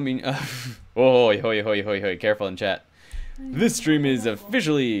for a Colombian. Hoi. Careful in chat. This stream is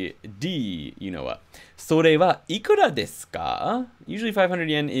officially D. You know what? それはいくらですか? Usually 500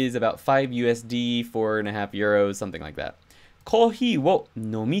 yen is about 5 USD, 4.5 euros, something like that. コーヒーを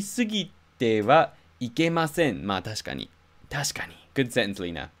飲みすぎてはいけません。まあ確かに。Good sentence,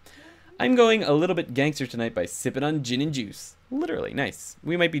 Lena. I'm going a little bit gangster tonight by sipping on gin and juice. Literally, nice.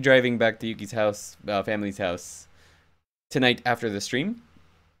 We might be driving back to Yuki's house, family's house, tonight after the stream,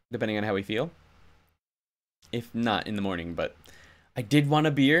 depending on how we feel. If not in the morning, but I did want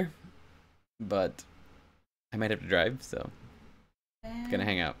a beer, but I might have to drive, so gonna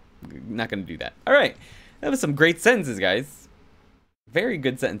hang out. Not gonna do that. All right, that was some great sentences, guys. Very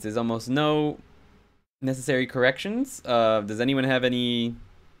good sentences. Almost no necessary corrections. Does anyone have any?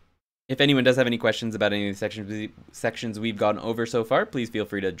 If anyone does have any questions about any of the sections we've gone over so far, please feel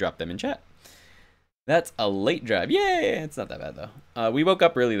free to drop them in chat. That's a late drive. Yay! It's not that bad, though. We woke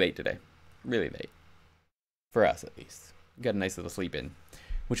up really late today. Really late. For us, at least. Got a nice little sleep in,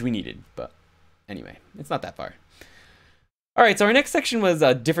 which we needed. But anyway, it's not that far. All right, so our next section was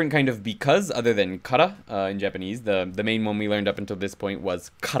a different kind of because, other than kara in Japanese. The main one we learned up until this point was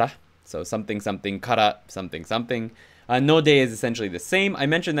kara. So something, kara, something. No de is essentially the same. I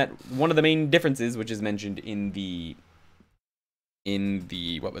mentioned that one of the main differences, which is mentioned in the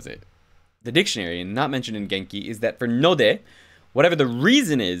what was it? The dictionary and not mentioned in Genki, is that for no de, whatever the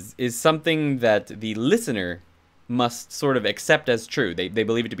reason is something that the listener must sort of accept as true. They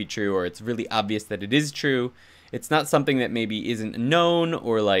believe it to be true, or it's really obvious that it is true. It's not something that maybe isn't known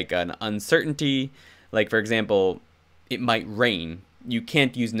or like an uncertainty. Like, for example, it might rain. You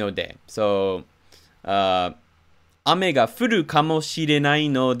can't use no de. So, 雨が降るかもしれない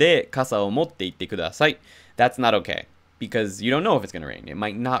ので傘を持って行ってください. That's not okay, because you don't know if it's going to rain. It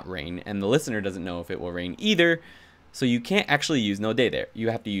might not rain, and the listener doesn't know if it will rain either. So you can't actually use no de there.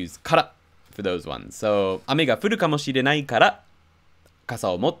 You have to use kara for those ones. So, 雨が降るかもしれないから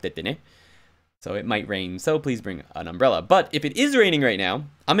傘を持ってってね. So it might rain, so please bring an umbrella. But if it is raining right now,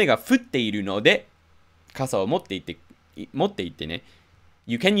 雨が降っているので傘を持って行ってね.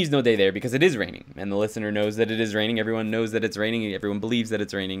 You can use no de there because it is raining, and the listener knows that it is raining. Everyone knows that it's raining. Everyone believes that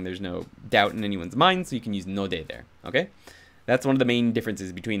it's raining. There's no doubt in anyone's mind, so you can use no de there, okay? That's one of the main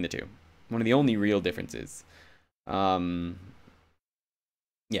differences between the two. One of the only real differences. Yeah,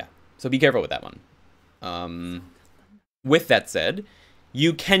 so be careful with that one. With that said,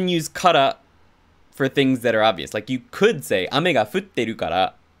 you can use kara for things that are obvious. Like, you could say, 雨が降ってるか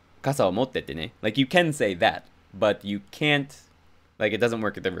ら傘を持ってってね. Like, you can say that, but you can't. Like, it doesn't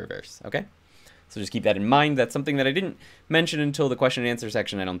work at the reverse, okay? So just keep that in mind. That's something that I didn't mention until the question and answer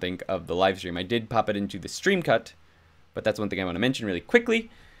section, I don't think, of the live stream. I did pop it into the stream cut, but that's one thing I want to mention really quickly.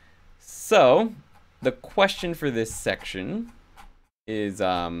 So, the question for this section is,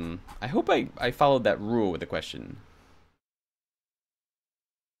 I hope I followed that rule with the question.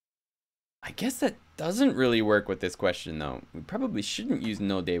 I guess that doesn't really work with this question, though. We probably shouldn't use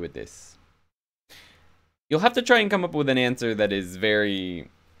no de with this. You'll have to try and come up with an answer that is very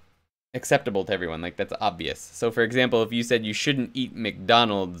acceptable to everyone. Like, that's obvious. So, for example, if you said you shouldn't eat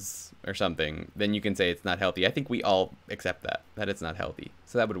McDonald's or something, then you can say it's not healthy. I think we all accept that it's not healthy.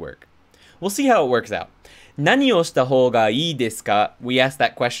 So that would work. We'll see how it works out. 何をした方がいいですか? We asked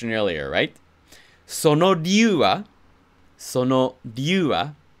that question earlier, right? その理由は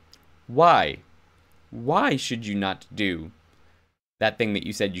why? Why should you not do that thing that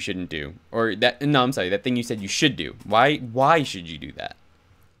you said you shouldn't do? Or that thing you said you should do. Why should you do that?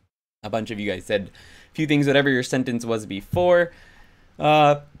 A bunch of you guys said a few things, whatever your sentence was before.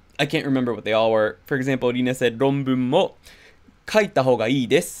 I can't remember what they all were. For example, Rina said 論文も書いた方がいい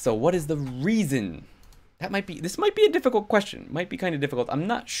です. So what is the reason? This might be a difficult question. Might be kind of difficult. I'm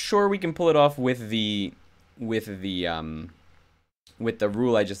not sure we can pull it off with the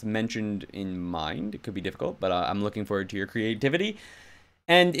rule I just mentioned in mind. It could be difficult, but I'm looking forward to your creativity.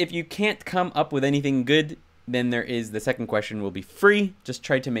 And if you can't come up with anything good, then there is the second question will be free. Just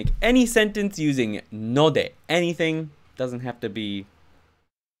try to make any sentence using node. Anything. Doesn't have to be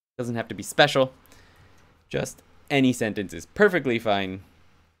special. Just any sentence is perfectly fine.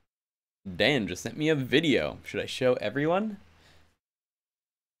 Dan just sent me a video. Should I show everyone?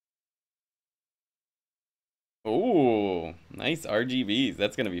 Oh, nice RGBs.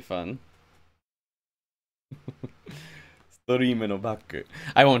 That's gonna be fun. Stream no back.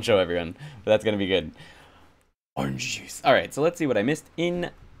 I won't show everyone, but that's gonna be good. Orange juice. Alright, so let's see what I missed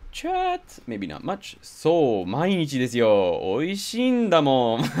in chat. Maybe not much. So, 毎日ですよ。美味しいんだ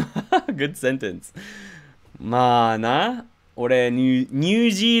もん。Good sentence. まあな、俺ニュ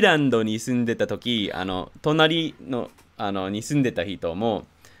ージーランドに住んでた時、隣のに住んでた人も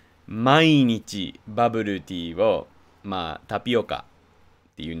毎日バブルティーをタピオカっ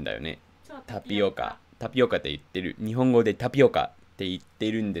て言うんだよね。タピオカって言ってる。日本語でタピオカって言っ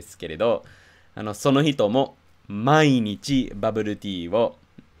てるんですけれど、その人も毎日バブルティーを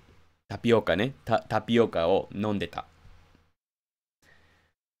タピオカを飲んでた。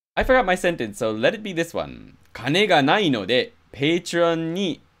I forgot my sentence, so let it be this one. 金がないので、ペイトロン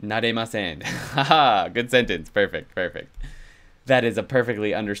になれません。Haha, good sentence. Perfect. That is a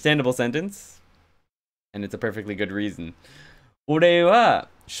perfectly understandable sentence. And it's a perfectly good reason. 俺は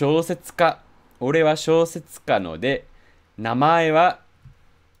小説家ので、名前は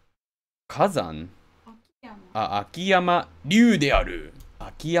秋山龍である。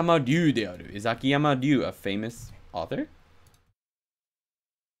Is 秋山龍 a famous author?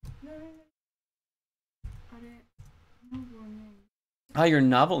 Your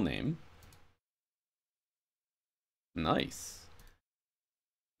novel name? Nice.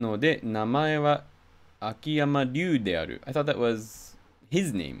 ので、名前は秋山龍である。I thought that was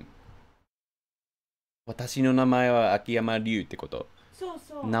his name. 私の名前は秋山龍ってこと。そ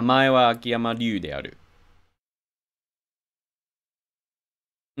う。名前は秋山龍である。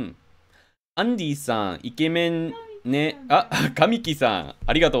アンディさん、イケメンね。神木さん、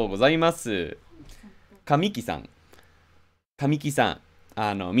ありがとうございます。神木さん、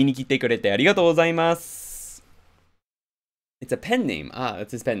見に来てくれてありがとうございます。It's a pen name.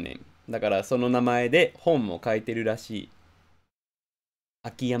 That's his pen name. だからその名前で本も書いてるらしい。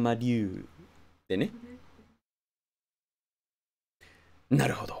秋山龍でね。な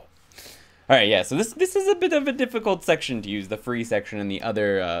るほど。Alright, yeah, so this is a bit of a difficult section to use, the free section and the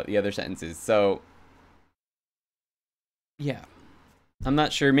other sentences. So yeah. I'm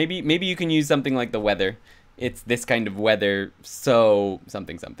not sure. Maybe you can use something like the weather. It's this kind of weather, so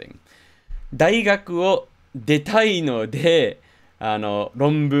something. 大学を出たいので、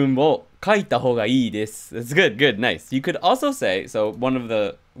論文を書いた方がいいです。That's good, nice. You could also say, so one of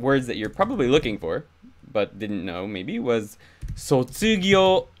the words that you're probably looking for, but didn't know maybe, was 卒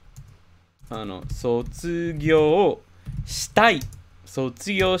業したい。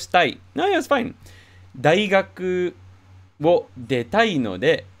No, yeah, it's fine. 大学を出たいの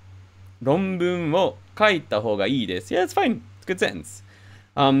で、論文を書いた方がいいです。Yeah, it's fine. It's a good sentence.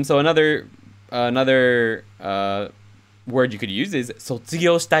 So another word you could use is 卒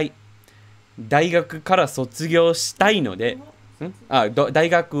業したい。大学から卒業したいので、大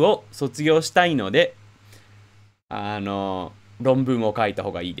学を卒業したいので、論文を書いた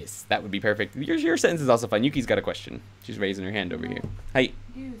方がいいです。That would be perfect. Your sentence is also fine. Yuki's got a question. She's raising her hand over here. はい。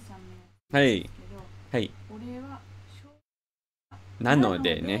なの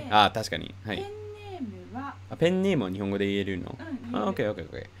でね。確かに。はい。ペンネームは日本語で言えるの？Okay.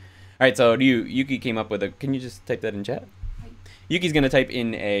 Alright, so Yuki came up with can you just type that in chat? Yuki's gonna type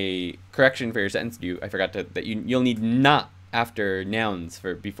in a correction for your sentence. I forgot that you'll need not after nouns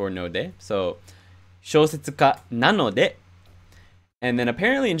before no de. So, 小説家なので, and then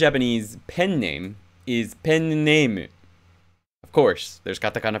apparently in Japanese, pen name is pen name. Of Of course, there's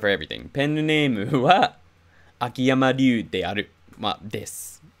katakana for everything. Pen name wa Akiyama Ryu de aru.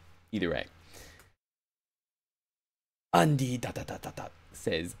 Des. Either way. Andi da da da da da,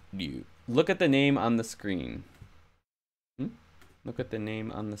 says Ryu. Look at the name on the screen. Look at the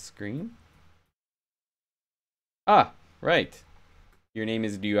name on the screen. Ah, right. Your name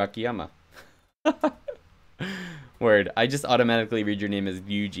is Ryu Akiyama. Word. I just automatically read your name as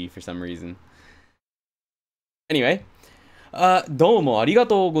Ryuji for some reason. Anyway. どうもありが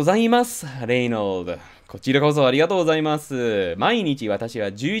とうございます。レイノルド。こちらこそありがとうございます。毎日私は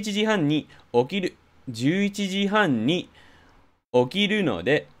11時半に起きるの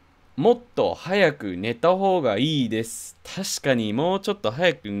で、もっと早く寝た方がいいです。確かにもうちょっと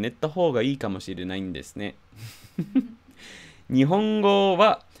早く寝た方がいいかもしれないんですね。日本語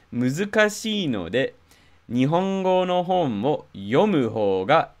は難しいので、日本語の本を読む方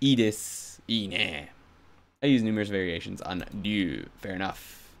がいいです。いいね。I use numerous variations on Ryu. Fair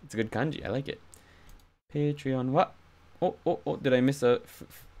enough. It's a good kanji. I like it. Patreon what? Oh, did I miss did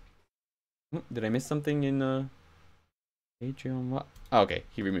I miss something in Patreon what? Oh, okay,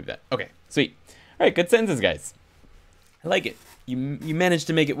 he removed that. Okay, sweet. All right, good sentences, guys. I like it. You managed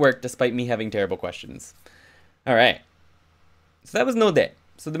to make it work despite me having terrible questions. All right. So that was no de.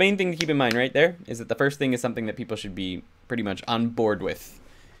 So the main thing to keep in mind right there is that the first thing is something that people should be pretty much on board with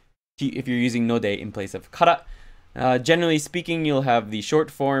if you're using no de in place of kara. Generally speaking, you'll have the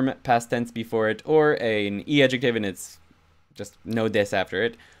short form past tense before it, or an e adjective and it's just no des after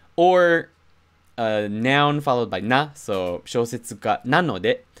it, or a noun followed by na, so shousetsu ga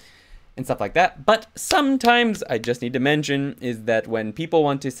nanode, and stuff like that. But sometimes, I just need to mention, is that when people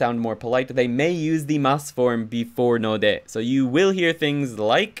want to sound more polite, they may use the mas form before no de. So you will hear things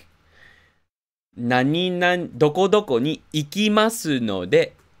like nani doko doko ni ikimasu no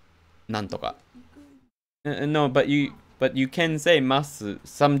de nantoka. No, but you can say masu.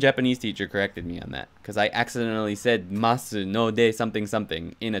 Some Japanese teacher corrected me on that because I accidentally said masu no de something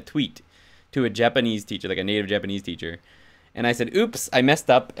something in a tweet to a Japanese teacher, like a native Japanese teacher. And I said, oops, I messed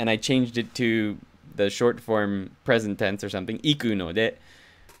up, and I changed it to the short form present tense or something, iku no de,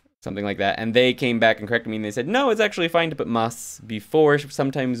 something like that. And they came back and corrected me, and they said, no, it's actually fine to put mas before.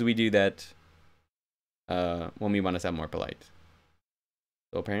 Sometimes we do that when we want to sound more polite.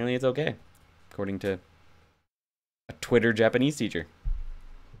 So apparently it's okay, according to a Twitter Japanese teacher.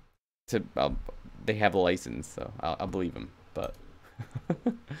 They have a license, so I'll believe them. But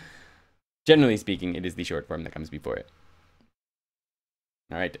generally speaking, it is the short form that comes before it.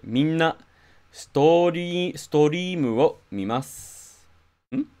 Alright. みんな、ストリームを見ます。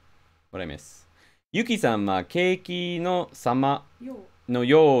What I miss? ゆきさんはケーキの様の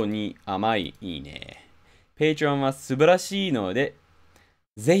ように甘い。いいね。ペイトロンは素晴らしいので、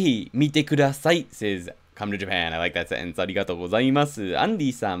ぜひ見てください。says, come to Japan. I like that sentence. ありがとうございます。アンデ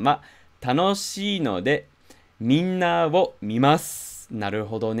ィさんは楽しいので、みんなを見ます。なる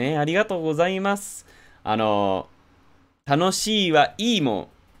ほどね。ありがとうございます。楽しいは い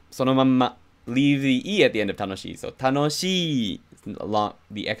もそのまんま leave the e at the end of 楽しい so 楽しい the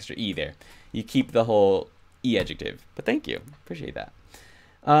extra e there you keep the whole e adjective but thank you appreciate that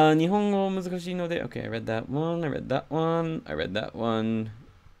日本語難しいので okay I read that one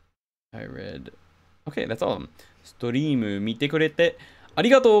okay that's all ストリーム見てくれてあ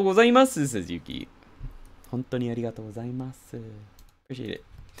りがとうございます says Yuki 本当にありがとうございます appreciate it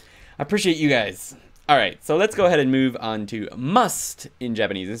I appreciate you guys. Alright, so let's go ahead and move on to must in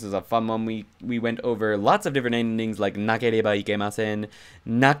Japanese. This was a fun one. We went over lots of different endings like nakereba ikemasen,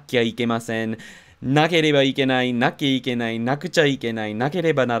 nakkya ikemasen, nakereba ikenai, nakke ikenai, nakucha ikenai,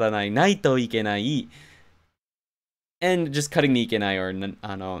 nakereba naranai, naito ikenai. And just cutting the ikenai or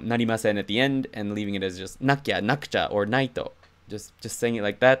narimasen at the end and leaving it as just nakkya, nakucha, or naito. Just saying it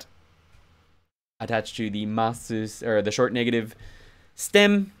like that. Attached to the masu, or the short negative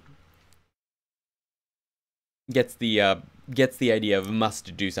stem. Gets the idea of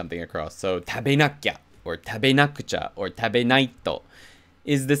must do something across. So tabenakya or tabenakucha or tabenaito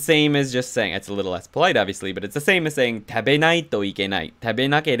is the same as just saying, it's a little less polite obviously, but it's the same as saying tabenaito ikenai,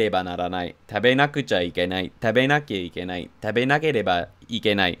 tabenakereba naranai, tabenakucha ikenai, tabenake ikenai, tabenakereba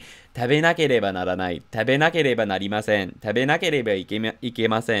ikenai, tabenakereba naranai, tabenakereba narimasen, tabenakereba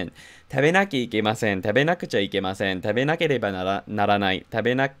ikemasen, tabenake ikemasen, tabenakucha ikemasen, tabenakereba naranai,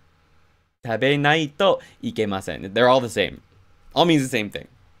 tabenaito ikemasen. They're all the same. All means the same thing.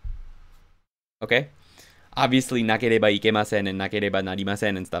 Okay? Obviously, nakereba ikemasen and nakereba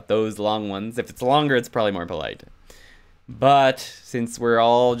narimasen and stuff. Those long ones. If it's longer, it's probably more polite. But since we're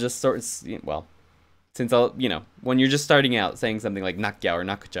all just sort of, well, since I'll, when you're just starting out, saying something like nakya or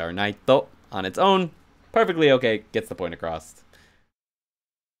nakucha or naito on its own, perfectly okay, gets the point across.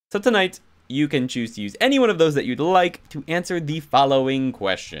 So tonight, you can choose to use any one of those that you'd like to answer the following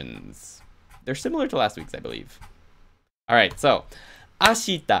questions. They're similar to last week's, I believe. All right, so, 明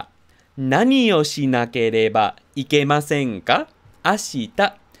日何をしなければいけませんか？明日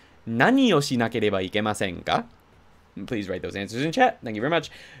何をしなければいけませんか? Please write those answers in chat. Thank you very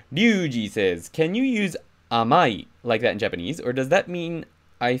much. Ryuji says, can you use amai like that in Japanese? Or does that mean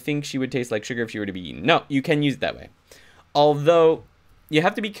I think she would taste like sugar if she were to be eaten? No, you can use it that way. Although, you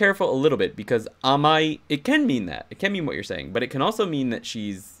have to be careful a little bit because amai, it can mean that. It can mean what you're saying. But it can also mean that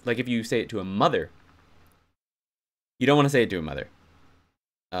she's, like if you say it to a mother, you don't want to say it to a mother.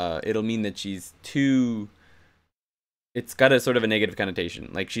 It'll mean that she's too... It's got a sort of a negative connotation.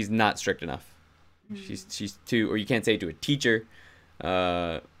 Like, she's not strict enough. She's too... Or you can't say it to a teacher.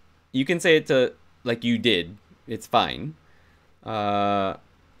 You can say it to... Like you did. It's fine. But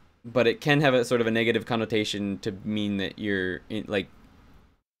it can have a sort of a negative connotation to mean that you're...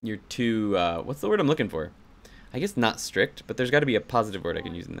 You're too... what's the word I'm looking for? I guess not strict, but there's got to be a positive word I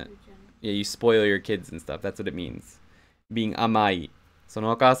can use in that. Yeah, you spoil your kids and stuff. That's what it means. Being amai. そ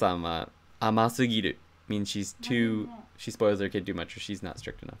のお母さんは甘すぎる means she's too, she spoils her kid too much or she's not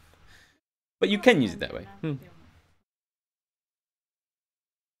strict enough. But you can use it that way.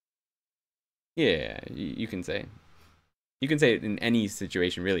 Yeah, you can say. You can say it in any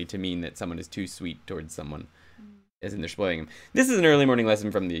situation really to mean that someone is too sweet towards someone, as in they're spoiling him. This is an early morning lesson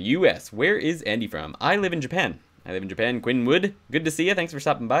from the US. Where is Andy from? I live in Japan. I live in Japan. Quinn Wood, good to see you. Thanks for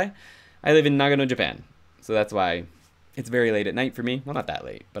stopping by. I live in Nagano, Japan. So that's why it's very late at night for me. Well, not that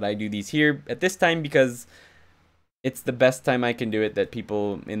late, but I do these here at this time because it's the best time I can do it that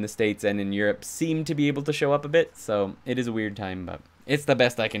people in the States and in Europe seem to be able to show up a bit. So it is a weird time, but it's the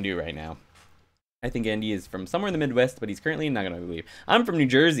best I can do right now. I think Andy is from somewhere in the Midwest, but he's currently in Nagano, I believe. I'm from New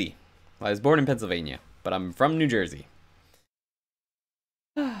Jersey. Well, I was born in Pennsylvania, but I'm from New Jersey.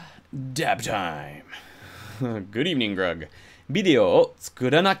 Dab time. Good evening, Grug. Video o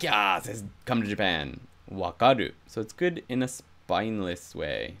tsukuranakia says come to Japan. Wakaru. So it's good in a spineless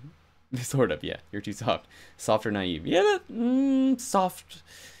way. Sort of, yeah. You're too soft. Soft or naive. Yeah, soft.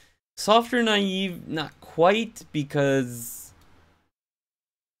 Soft or naive, not quite, because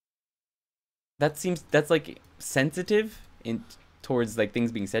that's like sensitive towards like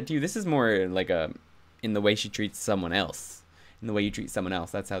things being said to you. This is more like in the way she treats someone else. In the way you treat someone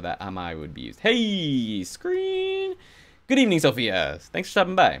else. That's how that amai would be used. Hey, screen. Good evening, Sophia. Thanks for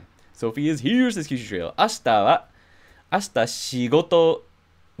stopping by. Sophie is here, says Kyushu Trail. 明日仕事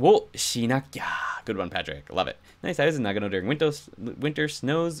をしなきゃ. Good one, Patrick. Love it. Nice. I was in Nagano during winter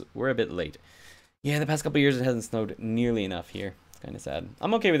snows. We're a bit late. Yeah, the past couple of years it hasn't snowed nearly enough here. It's kind of sad.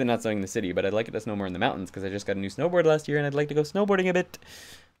 I'm okay with it not snowing in the city, but I'd like it to snow more in the mountains because I just got a new snowboard last year and I'd like to go snowboarding a bit.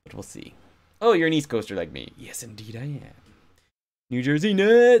 But we'll see. Oh, you're an East Coaster like me. Yes, indeed I am. New Jersey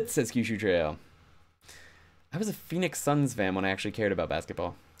Nets, says Kyushu Trail. I was a Phoenix Suns fan when I actually cared about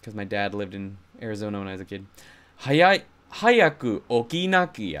basketball. Because my dad lived in Arizona when I was a kid. Hayaku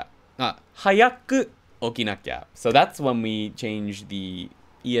okinakia. Hayaku okinakia. So that's when we change the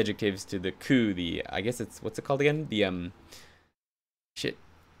e adjectives to the ku. I guess it's, what's it called again? The, shit.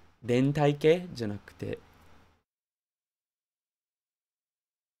 Rentaike? じゃなくて。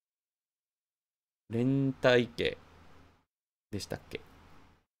Rentaike でしたっけ？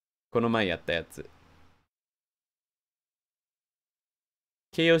この前やったやつ。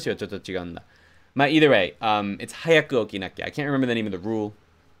形容詞はちょっと違うんだ。Either way, it's 早く起きなきゃ. I can't remember the name of the rule.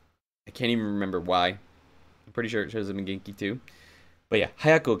 I can't even remember why. I'm pretty sure it shows up in Genki too. But yeah,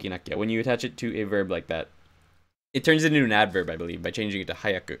 早く起きなきゃ. When you attach it to a verb like that, it turns it into an adverb, I believe, by changing it to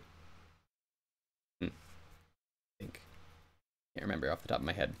早く. I think. Can't remember off the top of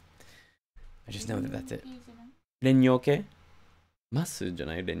my head. I just know that that's it. 連用形? ますじゃ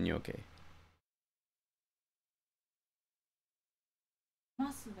ない連用形。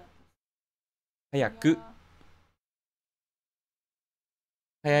早く。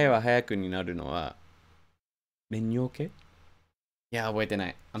早いは早くになるのは連用形? Yeah, 覚えてな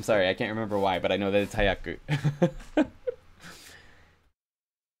い。I'm sorry, I can't remember why, but I know that it's 早く。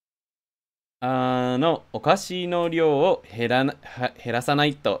お菓子の量を減らさな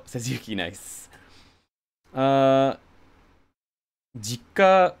いと、says Yuki nice. 実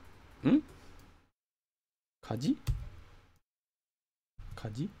家、家事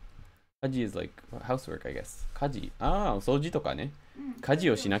is like housework, I guess. 家事。お掃除とかね。家事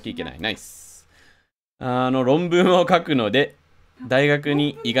をしなきゃいけない。ナイス。論文を書くので、大学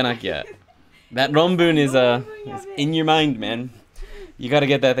に行かなきゃ。That 論文 is in your mind, man. You gotta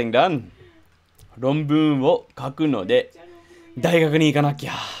get that thing done. 論文を書くので、大学に行かなき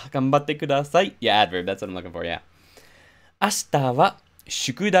ゃ。頑張ってください。Yeah, adverb. That's what I'm looking for, yeah. 明日は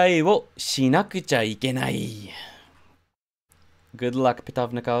宿題をしなくちゃいけない。Good luck,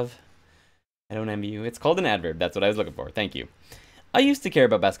 Pitovnikov. I don't envy you. It's called an adverb. That's what I was looking for. Thank you. I used to care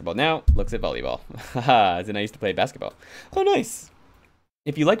about basketball. Now, looks at volleyball. Haha, as in I used to play basketball. Oh, nice.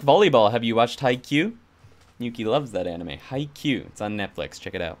 If you like volleyball, have you watched Haikyuu? Yuki loves that anime. Haikyuu. It's on Netflix.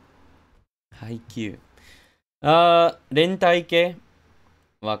 Check it out. Haikyuu. 連帯系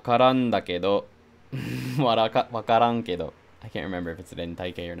わからんだけどわからんけど I can't remember if it's 連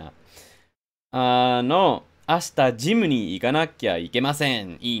帯系 or not. 明日ジムに行かなきゃいけませ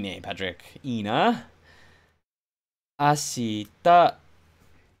ん。いいね、パトリック。いいな。明日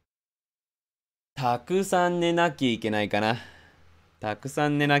たくさん寝なきゃいけないかな。たくさ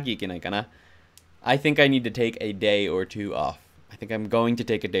ん寝なきゃいけないかな。I think I need to take a day or two off. I think I'm going to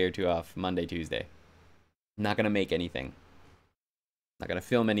take a day or two off Monday, Tuesday. I'm not gonna make anything. Not gonna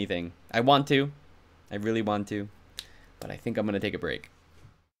film anything. I want to. I really want to. But I think I'm gonna take a break.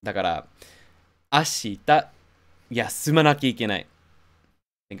 だから、明日休まなきゃいけない。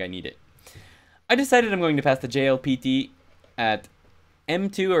I think I need it. I decided I'm going to pass the JLPT at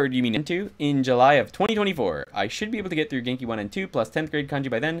M2, or do you mean M2, in July of 2024. I should be able to get through Genki 1 and 2 plus 10th grade kanji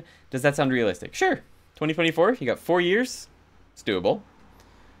by then. Does that sound realistic? Sure. 2024, you got 4 years. It's doable.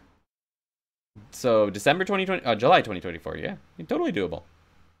 So July 2024, yeah. Totally doable.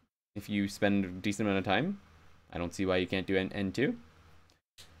 If you spend a decent amount of time. I don't see why you can't do N2.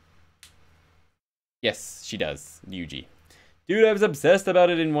 Yes, she does. Yuji. Dude, I was obsessed about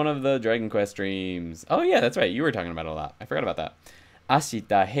it in one of the Dragon Quest streams. Oh yeah, that's right. You were talking about it a lot. I forgot about that. 明日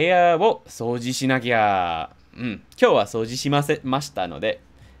部屋を掃除しなきゃ。今日は掃除しましたので、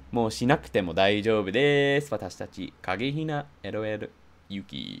もうしなくても大丈夫です。私たち、影ひな、LL、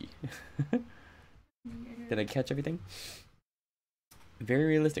Yuki. Did I catch everything? Very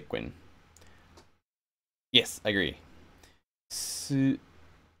realistic, Quinn. Yes, I agree. ス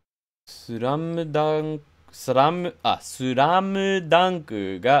ラムダン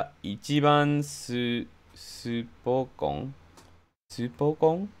クが一番スポコン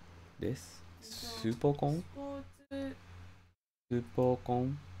です。スポ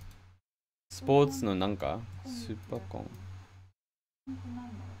ーツのなんかスポコン。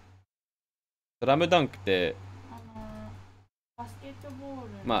スラムダンクってバスケットボール、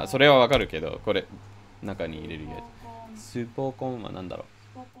まあそれはわかるけど、これ中に入れるやつ。スポコンはなんだろう。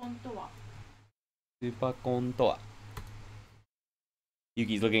スポコンとはスパコンとは。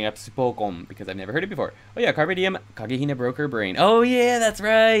Yuki's looking up Supokon because I've never heard it before. Oh yeah, Carpe Diem, Kagehina broke her brain. Oh yeah, that's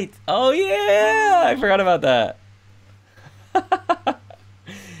right. Oh yeah, I forgot about that.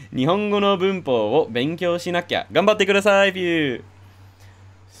 日本語の文法を勉強しなきゃ。頑張ってください、View.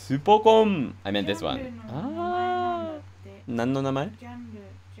 Supokon. I meant this one. 何の名前？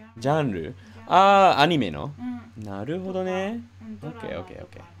ジャンル。アニメの？なるほどね。Okay.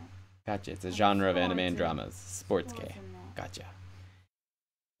 Gotcha. It's a genre of anime and dramas. Sports 系。Gotcha.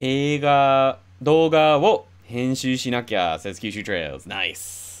 動画を編集しなきゃ says Kyushu Trails.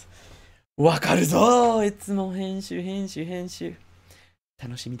 Nice. わかるぞいつも編集。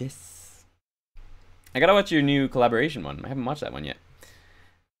楽しみです。I gotta watch your new collaboration one. I haven't watched that one yet.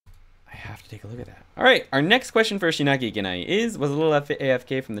 I have to take a look at that. Alright, our next question for Shinaki Ikenai was a little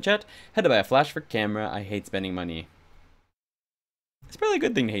AFK from the chat. Had to buy a flash for camera. I hate spending money. It's probably a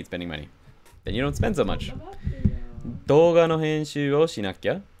good thing to hate spending money. Then you don't spend so much. 動画の編集をしなき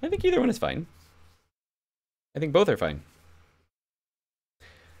ゃ I think either one is fine. I think both are fine.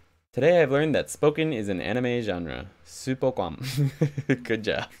 Today I've learned that spoken is an anime genre. Supokon. Good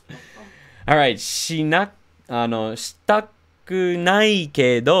job. Alright, したくない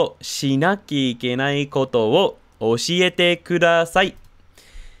けどしなきゃいけないことを教えてください。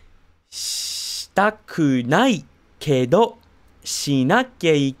したくないけどしなき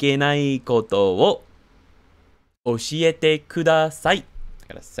ゃいけないことを教えてください。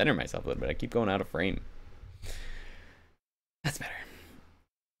I gotta center myself a little bit. I keep going out of frame. That's better.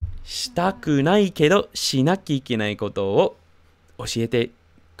 したくないけどしなきゃいけないことを教えて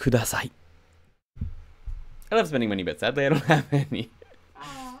ください。I love spending money, but sadly I don't have any.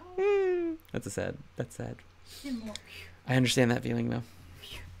 That's sad. I understand that feeling though.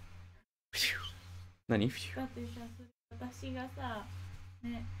 何？だってさ、私がさ、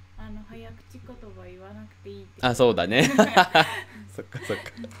ね、早口言葉言わなくていいって。あ、そうだね。そっか。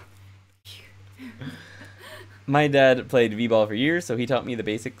My dad played V-ball for years, so he taught me the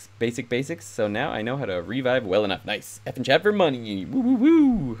basics. So now I know how to revive well enough. Nice. F in chat for money.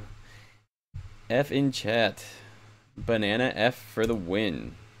 Woo. F in chat. Banana F for the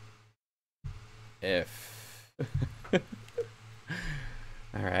win. F.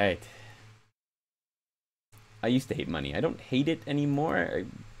 All right. I used to hate money. I don't hate it anymore. I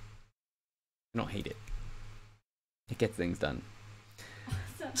don't hate it. It gets things done.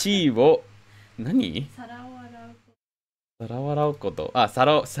 地位を、何？皿を洗うこと。あ、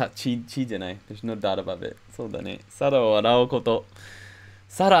地じゃない。There's no dot above it. そうだね。皿を洗うこと。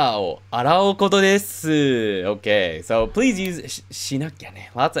皿を洗うことです。Okay, so please use しなきゃ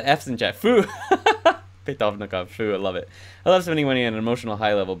ね。Lots of F's in chat. Foo! Picked off Nakab. Foo, I love it. I love spending money on an emotional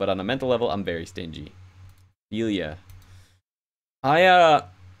high level, but on a mental level, I'm very stingy. Delia. I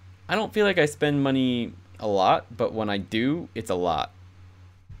don't feel like I spend money a lot, but when I do, it's a lot.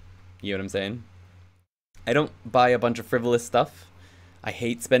 You know what I'm saying? I don't buy a bunch of frivolous stuff. I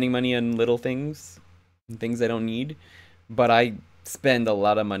hate spending money on little things and things I don't need, but I spend a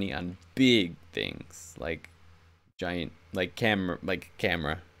lot of money on big things like giant, like camera,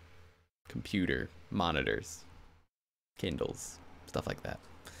 computer, monitors, Kindles, stuff like that.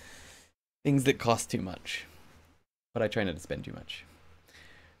 Things that cost too much, but I try not to spend too much.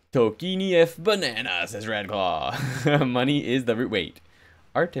 ToKini F banana, says Radclaw. Money is the root. Wait.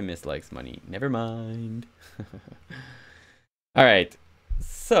 Artemis likes money. Never mind. Alright.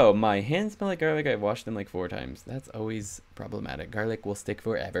 So, my hands smell like garlic. I've washed them like 4 times. That's always problematic. Garlic will stick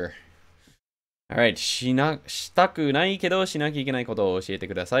forever. Alright. したくないけどしなきゃいけないことを教えて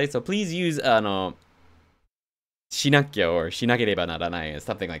ください. So, please use, しなきゃ or しなければならない.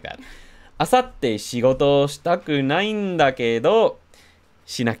 Something like that. あさって仕事したくないんだけど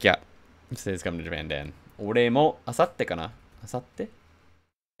しなきゃ. Says come to Japan, Dan. 俺もあさってかな? あさって?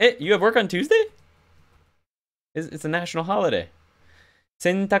 Hey, you have work on Tuesday? It's a national holiday.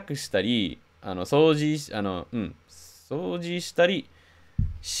 洗濯したり、掃除したり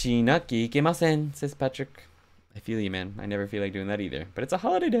しなきゃいけません, says Patrick. I feel you, man. I never feel like doing that either. But it's a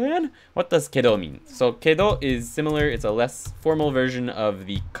holiday, Dan. What does kedo mean? So kedo is similar. It's a less formal version of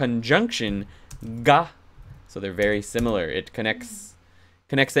the conjunction ga. So they're very similar. It connects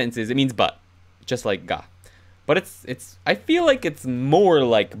sentences. It means but, just like ga. But it's I feel like it's more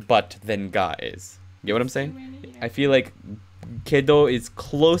like but than ga is. You get what I'm saying? I feel like kedo is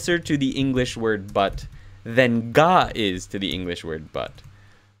closer to the English word but than ga is to the English word but.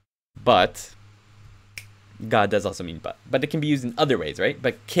 But ga does also mean but. But it can be used in other ways, right?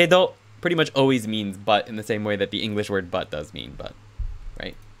 But kedo pretty much always means but in the same way that the English word but does mean but.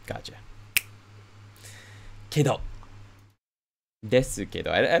 Right? Gotcha. Kedo. Desu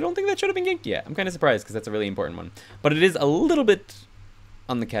kedo. I don't think that should have been Genki yet. I'm kind of surprised because that's a really important one. But it is a little bit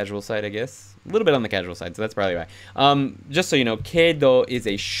on the casual side, I guess. A little bit on the casual side, so that's probably why. Just so you know, kedo is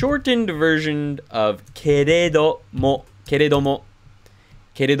a shortened version of keredomo. Keredomo.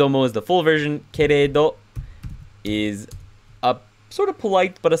 Keredomo is the full version. Keredo is a sort of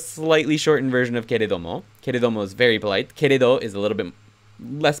polite but a slightly shortened version of keredomo. Keredomo is very polite. Keredo is a little bit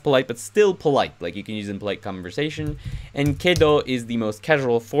less polite, but still polite. Like you can use in polite conversation. And kedo is the most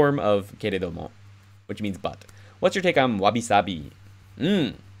casual form of keredomo, which means but. What's your take on wabi-sabi?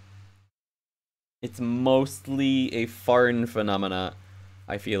 It's mostly a foreign phenomena.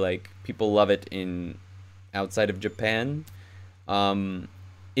 I feel like people love it outside of Japan.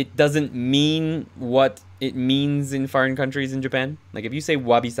 It doesn't mean what it means in foreign countries in Japan. Like if you say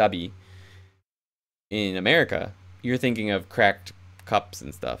wabi-sabi in America, you're thinking of cracked cups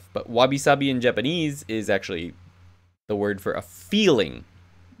and stuff. But wabi-sabi in Japanese is actually the word for a feeling.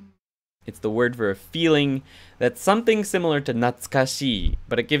 It's the word for a feeling that's something similar to natsukashi,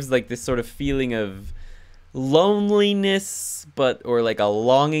 but it gives like this sort of feeling of loneliness, or like a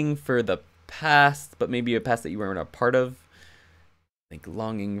longing for the past, but maybe a past that you weren't a part of. Like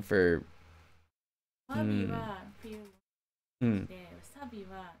longing for...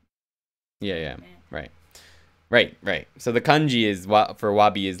 Yeah. Right. So the kanji is for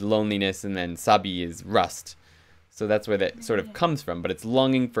wabi is loneliness, and then sabi is rust. So that's where that sort of comes from, but it's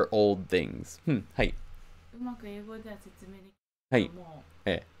longing for old things. Hi.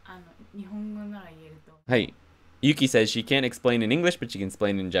 Hi. Yuki says she can't explain in English, but she can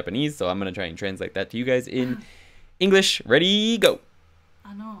explain in Japanese, so I'm going to try and translate that to you guys in English. Ready, go!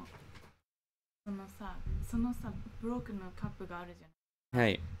 は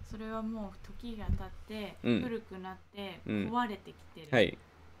い。それはもう時が経って古くなって壊れてきてる。はい。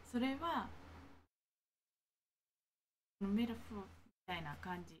それはメタフォーみたいな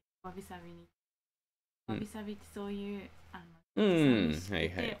感じ。わびさびに。わびさびってそういう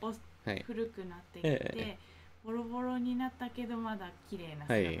古くなってきてボロボロになったけどまだ綺麗な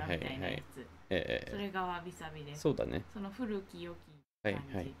姿みたいなやつ。それがわびさびです。そうだね。その古き良き感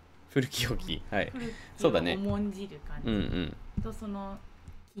じ。古き良き。はい。そうだね。重んじる感じ。とその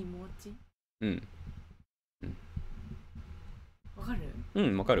気持ち。わかる？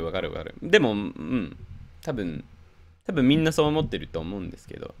わかる。でも、多分みんなそう思ってると思うんです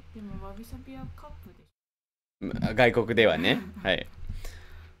けど。でもわびさびはカップでし外国ではね。はい。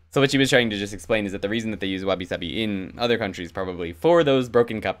So what she was trying to just explain is that the reason that they use wabi-sabi in other countries probably for those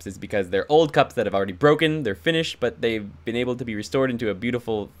broken cups is because they're old cups that have already broken, they're finished, but they've been able to be restored into a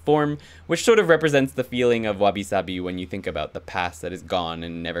beautiful form, which sort of represents the feeling of wabi-sabi when you think about the past that is gone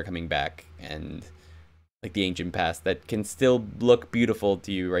and never coming back, and like the ancient past that can still look beautiful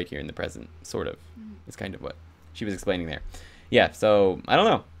to you right here in the present, sort of. Is kind of what she was explaining there. Yeah, so I don't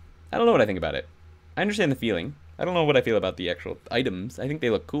know. I don't know what I think about it. I understand the feeling. I don't know what I feel about the actual items. I think they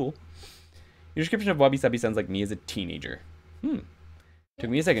look cool. Your description of wabi-sabi sounds like me as a teenager. Took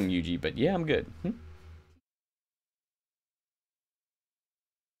me a second, Yuji, but yeah, I'm good.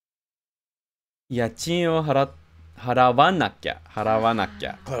 Yachin o harawanakya.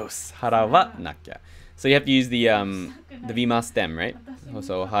 Close. Harawanakya. So you have to use the vima stem, right?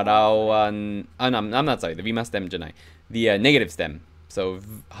 So harawan... no, I'm not sorry. The vima stem janai. The negative stem. So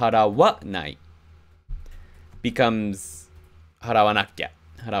harawanai becomes harawanakya.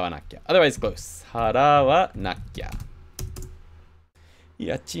 Otherwise close. Harawanakya.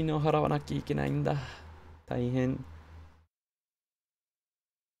 Yachi no harawanaki ikenai nda. Taihen.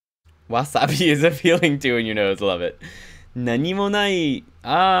 Wasabi is appealing too in your nose. Love it. Nani mo nai.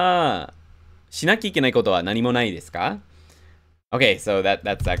 Shinaki ikenai koto wa nani mo nai desu ka? Okay, so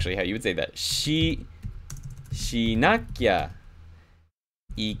that's actually how you would say that. Shinakya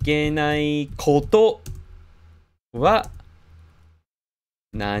ikenai koto wa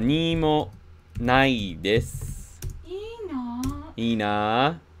nani mo nai desu. Ii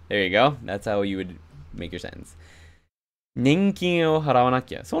na. There you go. That's how you would make your sentence. Nenkin o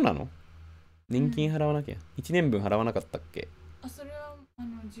harawanakya. そうなの? 年金払わなきゃ。1年分払わなかったっけ？それは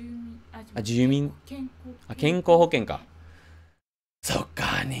住民。住民。健康保険か。そっ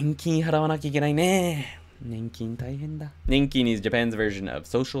か、年金払わなきゃいけないね。年金大変だ。年金 is Japan's version of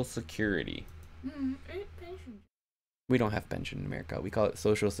Social Security. Pension. We don't have pension in America. We call it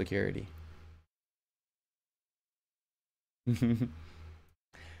Social Security.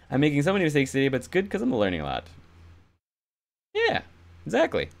 I'm making so many mistakes today, but it's good because I'm learning a lot. Yeah,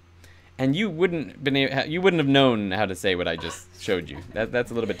 exactly. And you wouldn't have known how to say what I just showed you.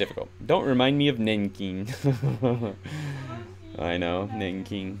 That's a little bit difficult. Don't remind me of Nenkin. I know,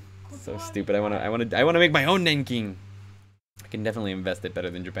 Nenkin. So stupid. I want to make my own Nenkin. I can definitely invest it better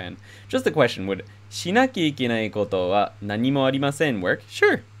than Japan. Just a question, would shinaki ikenai koto wa nani mo arimasen work?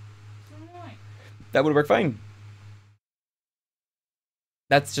 Sure. That would work fine.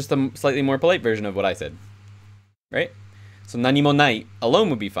 That's just a slightly more polite version of what I said. Right? So nani mo nai alone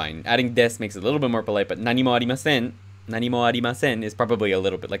would be fine. Adding des makes it a little bit more polite, but nani mo arimasen is probably a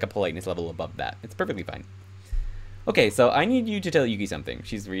little bit like a politeness level above that. It's perfectly fine. Okay, so I need you to tell Yuki something.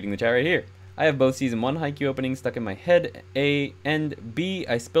 She's reading the chat right here. I have both season 1 Haikyuu openings stuck in my head. A and B,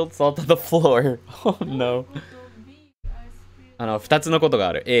 I spilled salt on the floor. Oh no. 2つのことが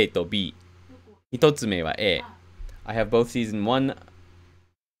ある。A と B。1つ目は A. I have both season 1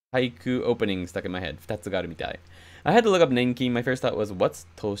 Haikyuu openings stuck in my head. 2つがあるみたい。I had to look up Nenkin. My first thought was, what's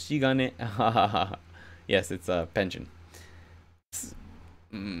Toshigane? Yes, it's a pension. It's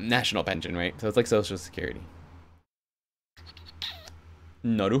national pension, right? So it's like Social Security.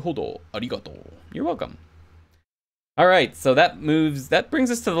 Naruhodo. Arigato. You're welcome. Alright, so that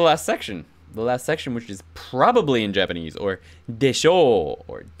brings us to the last section. The last section, which is probably in Japanese, or desho,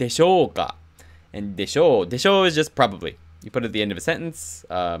 or deshouka. And desho is just probably. You put it at the end of a sentence.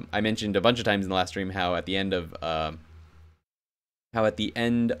 I mentioned a bunch of times in the last stream how at the end of a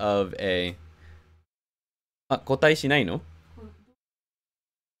答えしないの?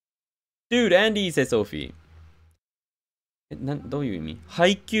 Dude, Andy says Sophie. どういう意味? ハ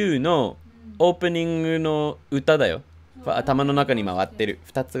イキューのオープニングの歌だよ。頭の中に回ってる。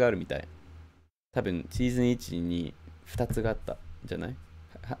2つがあるみたい。多分シーズン1に2つがあったんじゃない？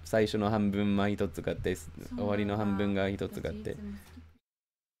最初の半分は1つがあって、終わりの半分が1つがあって。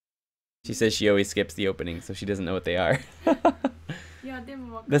She says she always skips the opening, so she doesn't know what they are.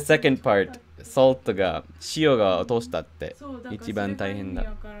 The second part, salt が塩が落としたって一番大変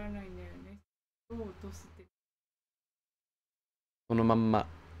だ。このまんま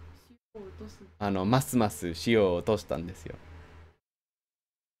ますます塩を落としたんですよ。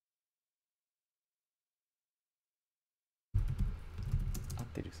合っ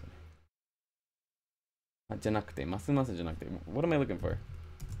てるそれ。じゃなくて、ますますじゃなくて、What am I looking for?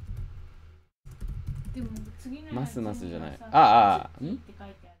 ますますじゃない。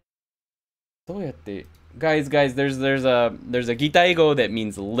どうやって Guys, there's a gitaigo that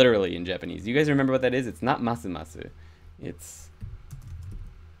means literally in Japanese. You guys remember what that is? It's not masu masu. It's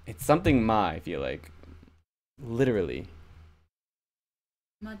something ma, I feel like. Literally.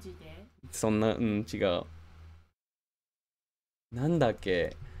 マジでそんな、違う。なんだっ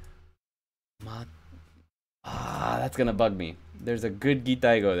けthat's gonna bug me. There's a good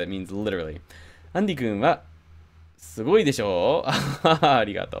Gitaigo that means literally. アンディ君は、すごいでしょあ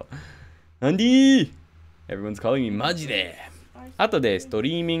りがとう。アンディ Everyone's calling me マジで。後でスト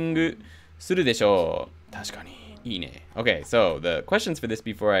リーミングするでしょう。確かに。いいね。Okay, so the questions for this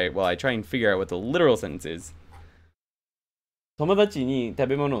before I try and figure out what the literal sentence is. 友達に食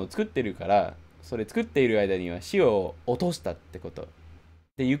べ物を作ってるから、それ作っている間には塩を落としたってこと。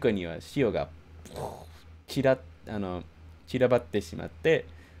で、床には塩が散らばってしまって、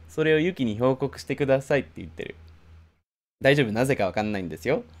それをユキに報告してくださいって言ってる。大丈夫、なぜかわかんないんです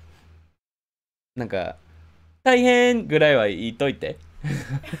よ。なんか、大変ぐらいは言いといて。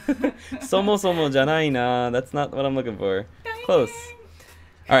そもそもじゃないな。That's not what I'm looking for. Close.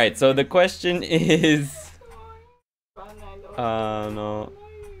 Alright, so the question is...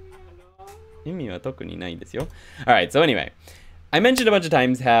 意味は特にないんですよ。Alright, so anyway. I mentioned a bunch of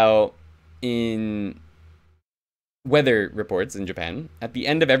times how in weather reports in Japan, at the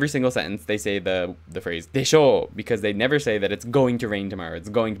end of every single sentence, they say the phrase "desho" because they never say that it's going to rain tomorrow. It's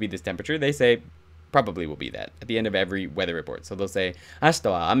going to be this temperature. They say probably will be that at the end of every weather report. So they'll say 明日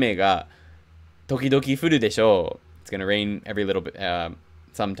は雨が時々降るでしょう. It's gonna rain every little bit,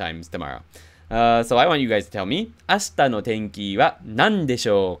 sometimes tomorrow. So I want you guys to tell me 明日の天気は何でし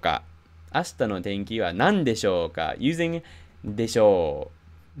ょうか? 明日の天気は何でしょうか? Using でしょ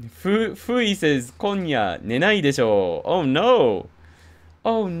う. Fui says 今夜寝ないでしょう. Oh no.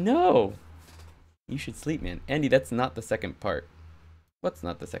 Oh no. You should sleep, man. Andy, that's not the second part. What's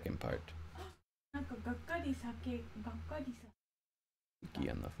not the second part? なんかがっかり酒がっかりさ Tsuki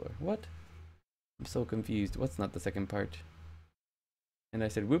on the floor. What? I'm so confused. What's not the second part? And I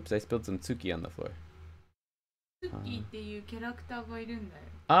said, whoops, I spilled some Tsuki on the floor. ツッキーっていうキャラクターがいるんだよ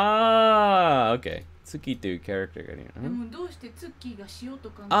Ah, okay. Tsuki というキャラクターがいるのね。でもどうしてツッキーが塩と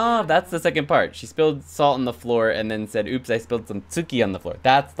か Ah, that's the second part. She spilled salt on the floor and then said, oops, I spilled some Tsuki on the floor.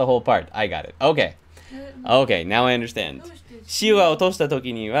 That's the whole part. I got it. Okay. Okay, now I understand. どうして塩が落とした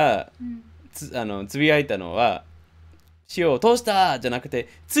時には、つぶやいたのは、塩を落としたじゃなくて、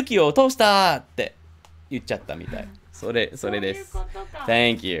月を落としたって言っちゃったみたい。それです。そういうことか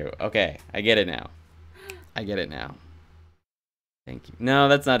Thank you. Okay, I get it now. I get it now. Thank you. No,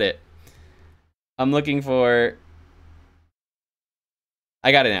 that's not it. I'm looking for...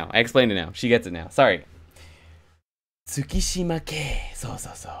 I got it now. I explained it now. She gets it now. Sorry. 月島系。そう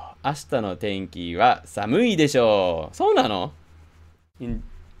そうそう。明日の天気は寒いでしょう。そうなの？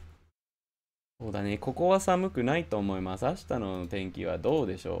そうだね。ここは寒くないと思います。明日の天気はどう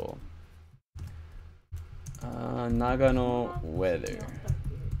でしょう？長野 weather。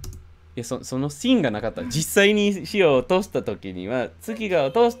いや、そのシーンがなかった。実際に火を落とした時には、月が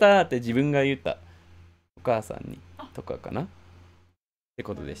落としたって自分が言った。お母さんにとかかなって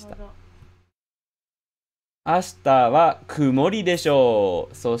ことでした。明日は曇りでしょ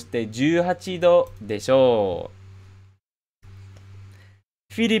う。そして18度でしょう。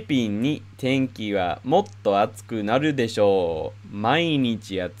フィリピンに天気はもっと暑くなるでしょう。毎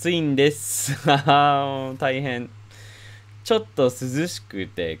日暑いんです。大変。ちょっと涼しく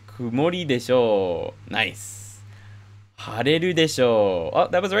て曇りでしょう。ナイス。晴れるでしょう。Oh,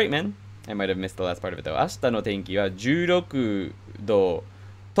 that was right, man. I might have missed the last part of it though. 明日の天気は16度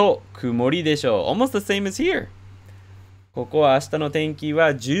と曇りでしょう。Almost the same as here. ここは明日の天気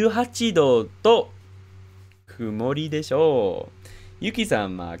は18度と曇りでしょう。ゆきさ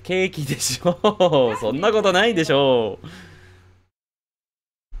んはケーキでしょう。そんなことないでしょう。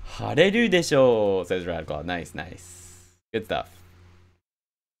晴れるでしょう。says Radclaw. Nice, nice. Good stuff.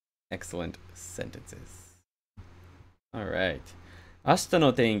 Excellent sentences. Alright. 明日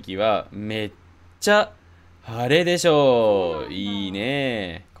の天気はめっちゃ晴れでしょう。いい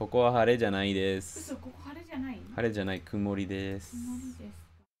ね。ここは晴れじゃないです。嘘、ここ晴れじゃない晴れじゃない、曇りです。曇りで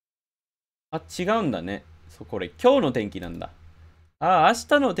すあ、違うんだね。そう、これ今日の天気なんだ。明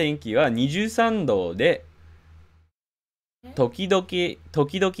日の天気は23度で、時々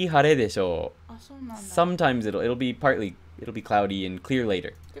晴れでしょう。あ、そうなんだ Sometimes it'll be cloudy and clear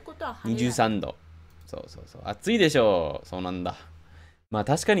later. ってことは晴れだ23度。そうそうそう。暑いでしょう。そうなんだ。まあ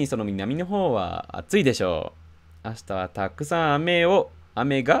確かにその南の方は暑いでしょう。明日はたくさん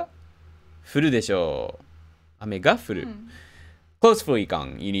雨が降るでしょう。雨が降る。Close for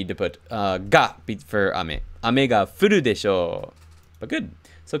ikan. You need to put が for 雨。雨が降るでしょう。But good.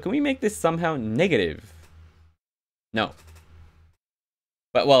 So can we make this somehow negative? No.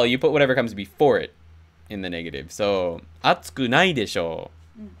 But well, you put whatever comes before it in the negative. So 暑くないでしょ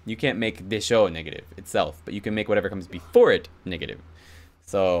う。You can't make desho negative itself, but you can make whatever comes before it negative.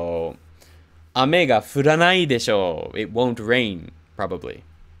 So, 雨が降らないでしょう. It won't rain, probably.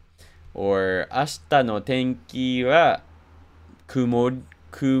 Or, 明日の天気は曇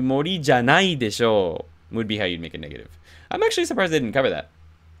りじゃないでしょう would be how you'd make it negative. I'm actually surprised I didn't cover that.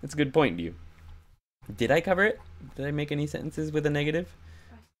 That's a good point, you. Did I cover it? Did I make any sentences with a negative?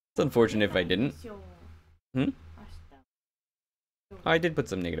 It's unfortunate if I didn't. I did put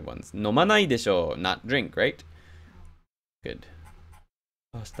some negative ones. 飲まないでしょう not drink, right? Good.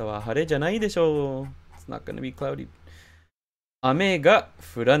 明日は晴れじゃないでしょう It's not gonna be cloudy. 雨が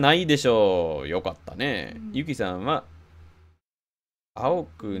降らないでしょうよかったね。ゆきさんは青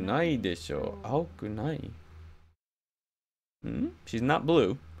くないでしょう青くない She's not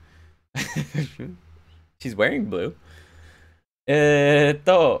blue. She's wearing blue.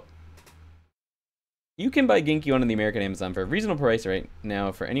 You can buy Genki on the American Amazon for a reasonable price right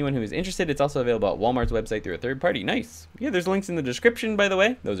now. For anyone who is interested, it's also available at Walmart's website through a third party. Nice. Yeah, there's links in the description, by the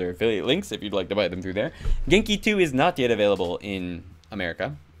way. Those are affiliate links if you'd like to buy them through there. Genki 2 is not yet available in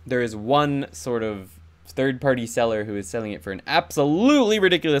America. There is one sort of third party seller who is selling it for an absolutely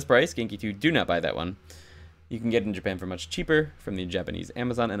ridiculous price. Genki 2, do not buy that one. You can get it in Japan for much cheaper from the Japanese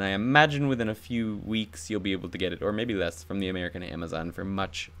Amazon, and I imagine within a few weeks you'll be able to get it, or maybe less, from the American Amazon for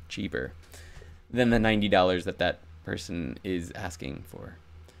much cheaper than the $90 that that person is asking for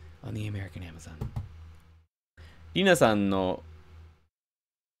on the American Amazon. Rina-san no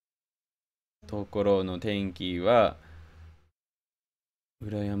tokoro no tenki wa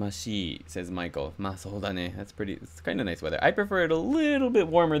urayamashii, says Michael. Ma, so da ne. That's pretty, it's kind of nice weather. I prefer it a little bit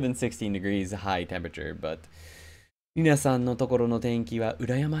warmer than 16 degrees high temperature, but Rina-san no tokoro no tenki wa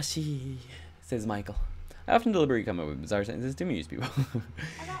urayamashii, says Michael. I often deliberately come up with bizarre sentences to amuse people.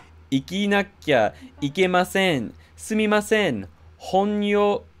 生きなきゃいけません。すみません。本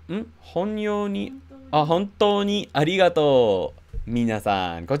当にありがとう。皆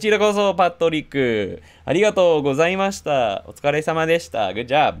さん。こちらこそ、パトリック。ありがとうございました。お疲れ様でした。Good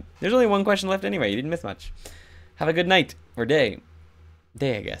job. There's only one question left anyway. You didn't miss much. Have a good night. Or day.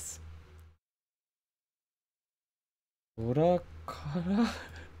 Day, I guess. 空から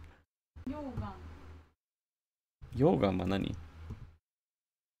溶岩は何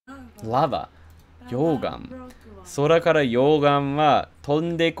ラバ、溶岩。空から溶岩は飛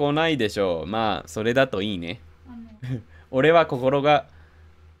んでこないでしょう。まあ、それだといいね。俺は心が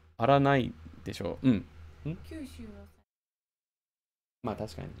あらないでしょう。九州はまあ、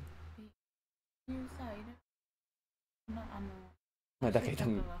確かに。まあ、だけど、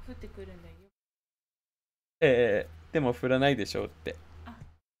でも降らないでしょうって。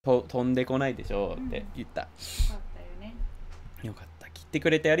飛んでこないでしょうって言った。よかった。切ってく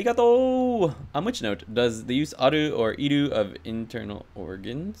れてありがとう On which note, does the use aru or iru of internal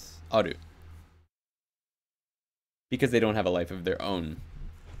organs? Aru. Because they don't have a life of their own.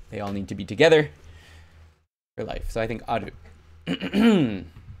 They all need to be together for life. So I think aru.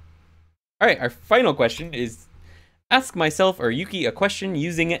 Alright, our final question is ask myself or Yuki a question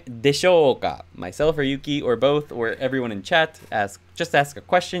using deshouka. Myself or Yuki or both or everyone in chat, just ask a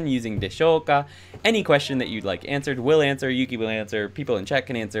question using deshouka. Any question that you'd like answered, will answer, Yuki will answer, people in chat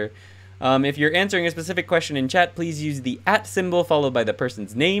can answer. If you're answering a specific question in chat, please use the @ symbol followed by the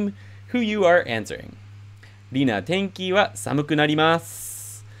person's name who you are answering. Rina, 天気は寒くなりま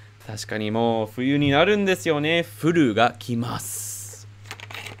す。確かにもう冬になるんですよね。冬が来ます。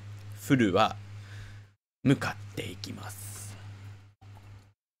冬は向かっていきます。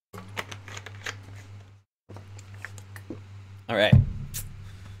All right.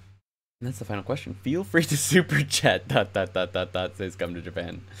 That's the final question. Feel free to super chat. ... says come to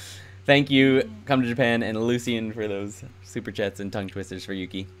Japan. Thank you, come to Japan and Lucian for those super chats and tongue twisters for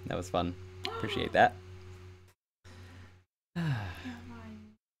Yuki. That was fun. Appreciate that.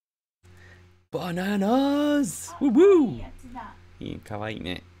 Bananas! Woo woo! Kawaii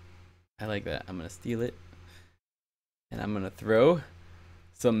ne. I like that. I'm gonna steal it. And I'm gonna throw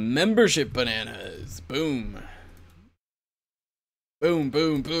some membership bananas. Boom. Boom,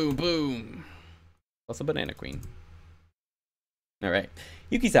 boom, boom, boom. Also banana queen. Alright.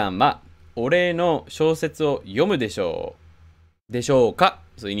 Yuki-san は、俺の小説を読むでしょう。でしょうか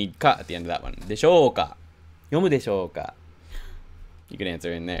So you need か at the end of that one. でしょうか読むでしょうか You can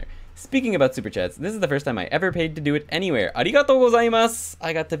answer in there. Speaking about super chats, this is the first time I ever paid to do it anywhere. ありがとうございます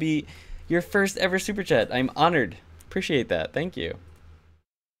I got to be your first ever super chat. I'm honored. Appreciate that. Thank you.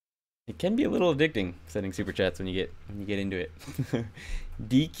 It can be a little addicting sending super chats when you get into it.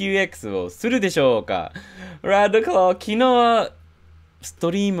 DQX をするでしょうか Radical 昨日ス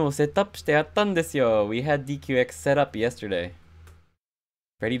トリームをセットアップしてやったんですよ We had DQX set up yesterday.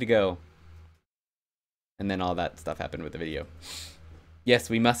 ready to go. And then all that stuff happened with the video. Yes,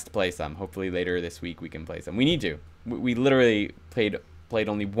 we must play some. Hopefully later this week we can play some. We need to. We literally played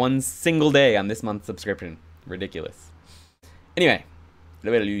only one single day on this month's subscription. Ridiculous. Anyway,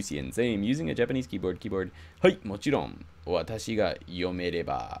 Level Lucian, same. Using a Japanese keyboard. はい、もちろん。私が読めれ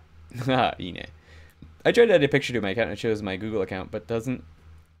ば。いいね. I tried to add a picture to my account and it shows my Google account, but doesn't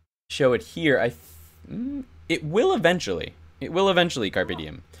show it here. It will eventually. It will eventually, Carpe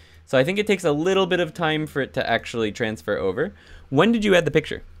Diem. So I think it takes a little bit of time for it to actually transfer over. When did you add the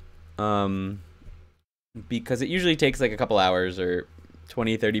picture? Because it usually takes like a couple hours or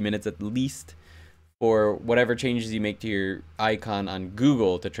 20, 30 minutes at least for whatever changes you make to your icon on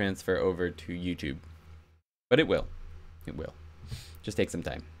Google to transfer over to YouTube. But it will. It will. Just take some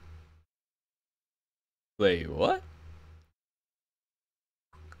time. Wait, what?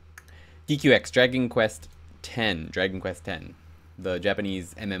 DQX, Dragon Quest X. The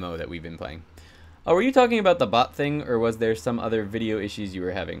Japanese MMO that we've been playing. Oh, were you talking about the bot thing, or was there some other video issues you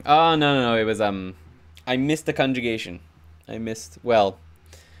were having? Oh, no, it was, I missed the conjugation. Well,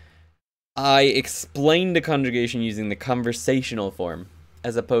 I explained the conjugation using the conversational form,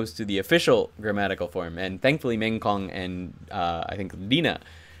 as opposed to the official grammatical form, and thankfully Mengkong and, I think Lina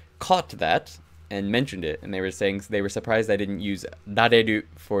caught that and mentioned it, and they were saying they were surprised I didn't use dareru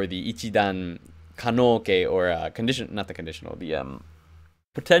for the ichidan kanoke, or the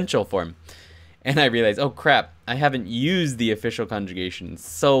potential form. And I realized, oh crap, I haven't used the official conjugation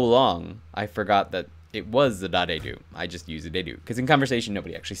so long, I forgot that it was the dareru. I just use a deru. Because in conversation,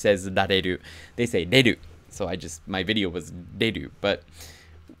 nobody actually says dareru. They say deru. So my video was deru. But,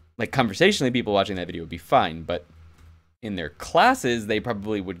 like, conversationally, people watching that video would be fine. But in their classes, they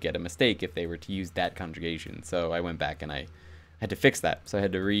probably would get a mistake if they were to use that conjugation. So I went back and I had to fix that. So I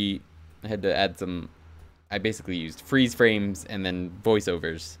had to add some, I basically used freeze frames and then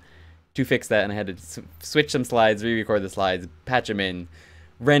voiceovers to fix that, and I had to switch some slides, re-record the slides, patch them in,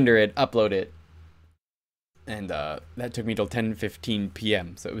 render it, upload it, and that took me till 10:15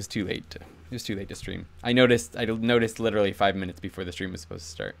 p.m. So it was too late. It was too late to stream. I noticed literally 5 minutes before the stream was supposed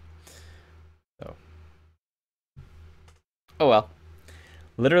to start. So, oh well,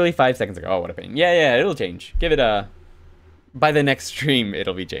 literally 5 seconds ago. Oh, what a pain. Yeah, it'll change. Give it by the next stream,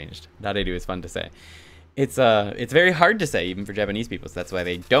 it'll be changed. Dareru is fun to say. It's very hard to say even for Japanese people, so that's why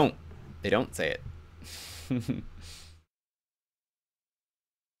they don't say it.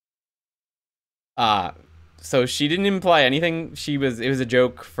 So she didn't imply anything. It was a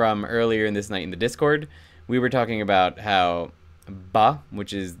joke from earlier in this night in the Discord. We were talking about how ba,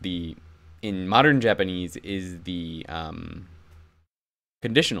 which is in modern Japanese, is the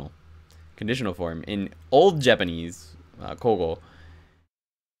conditional form. In old Japanese, kogo,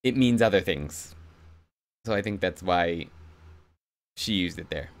 it means other things. So I think that's why she used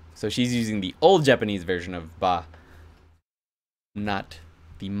it there. So she's using the old Japanese version of ba, not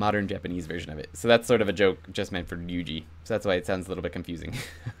the modern Japanese version of it. So that's sort of a joke just meant for Yuji. So that's why it sounds a little bit confusing.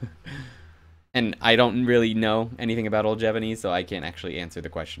 And I don't really know anything about old Japanese, so I can't actually answer the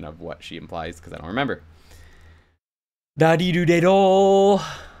question of what she implies because I don't remember. Da-dee-doo-de-do.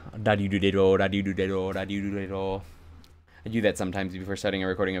 Da-dee-doo-de-do. Da-dee-doo-de-do. Da-dee-doo-de-do. I do that sometimes before starting a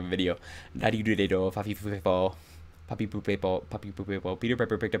recording of a video. Da-dee-doo-de-do. Fa-fi-fu-fi-fo. Puppy-poo-pe-po. Puppy-poo-pe-po. Peter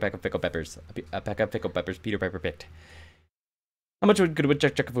Piper picked a pack of pickled peppers. A pack of pickled peppers Peter Piper picked. How much wood could a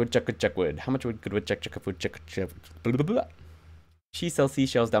woodchuck chuck a woodchuck could chuck wood? How much wood could a woodchuck chuck a woodchuck chuck? Blah, blah, blah. She sells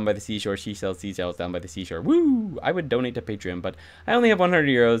seashells down by the seashore. She sells seashells down by the seashore. Woo! I would donate to Patreon, but I only have 100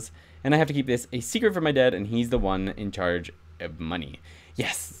 euros, and I have to keep this a secret from my dad, and he's the one in charge of money.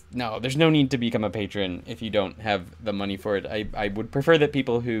 Yes. No, there's no need to become a patron if you don't have the money for it. I would prefer that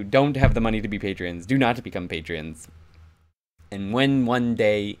people who don't have the money to be patrons do not become patrons. And when one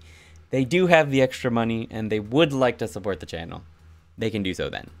day they do have the extra money and they would like to support the channel, they can do so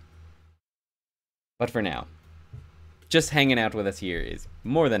then. But for now, just hanging out with us here is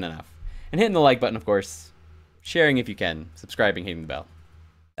more than enough. And hitting the like button, of course, sharing if you can, subscribing, hitting the bell,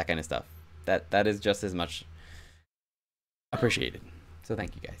 that kind of stuff. That is just as much appreciated. So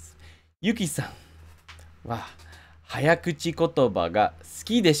thank you guys. Yuki-san. Wow. 早口言葉が好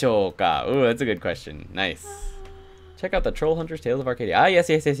きでしょうか? Ooh, that's a good question. Nice. Check out the Troll Hunters Tales of Arcadia. Ah, yes.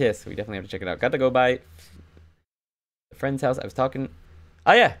 We definitely have to check it out. Got to go by a friend's house. I was talking.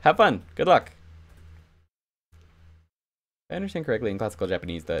 Oh, yeah. Have fun. Good luck. If I understand correctly, in classical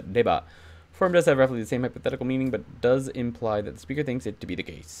Japanese, the deba form does have roughly the same hypothetical meaning, but does imply that the speaker thinks it to be the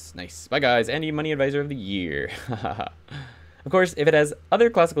case. Nice. Bye, guys. Andy, Money Advisor of the Year. Of course, if it has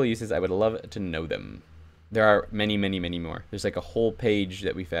other classical uses, I would love to know them. There are many, many, many more. There's like a whole page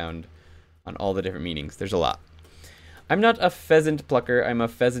that we found on all the different meanings. There's a lot. I'm not a pheasant plucker. I'm a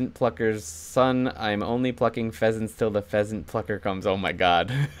pheasant plucker's son. I'm only plucking pheasants till the pheasant plucker comes. Oh my god.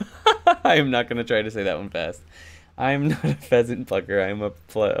 I am not going to try to say that one fast. I'm not a pheasant plucker. I'm a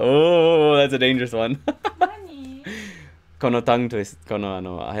Oh, that's a dangerous one. 何このタングトゥイスト、こ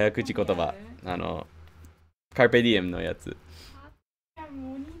の早口言葉。カルペディエムのやつ。いや、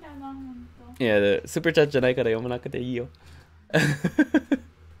もう鬼だな、ほんと。いや、スーパーチャットじゃないから読まなくていいよ。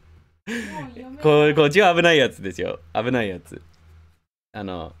こっちは危ないやつですよ。危ないやつ。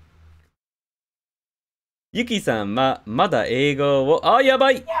ゆきさん、まだ英語を、や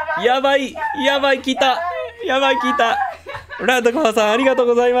ばいやばい来たラッドコハさん、ありがとう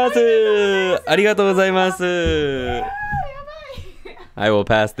ございますありがとうございます I will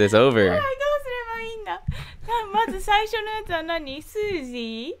pass this over どうすればいいんだまず最初のやつは何スージ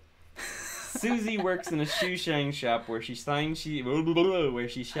ー Susie works in a shoe shine shop where she shines, she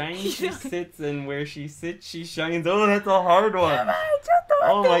sits, and where she sits, she shines. Oh, that's a hard one. やばい、ちょっと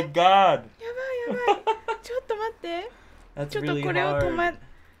待って。 Oh my god. やばい。ちょっと待って。 That's ちょっと really これを hard.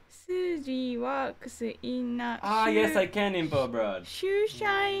 スージーワークスインナ Yes, I can, Info Abroad. シューシ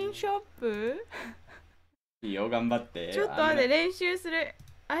ャインショップいいよ、頑張って。ちょっと待って、練習する。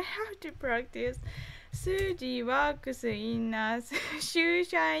I have to practice. スージーワークスインナシュー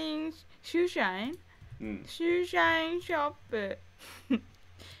シャインシューシャイン、シューシャインショップ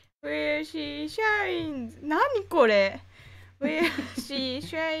Where she shines 何これ Where she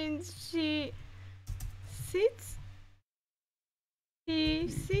shines she sits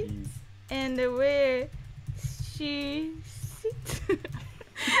and where she sits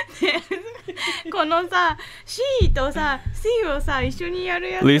このさ she とさ C をさ一緒にやる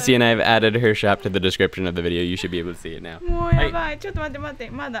やつ Lucy and I have added her shop to the description of the video. You should be able to see it now. もうやばい、ちょっと待っ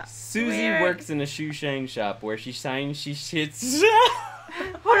てまだ Susie works in a shoe shine shop where she shines, she sits.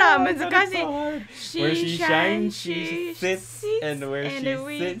 ほら難しい Where she shines, she sits, and where she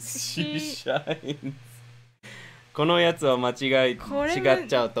sits, she shines. このやつを間違っ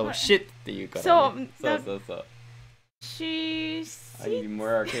ちゃうと shit って言うからね。そうShe I need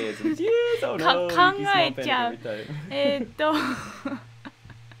more archaisms. Yes, oh 考 no, えちゃう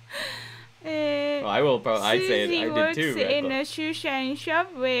I will probably, I'd say it, Susie I did works too. in a shoe shine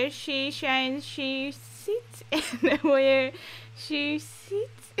shop where she shines, she sits, and where she sits,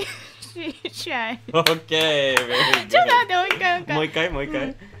 she shines. Okay, very good. ちょっと待って、もう一回。もう一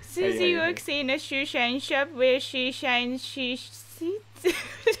回。Susie works in a shoe shine shop where she shines, she sits,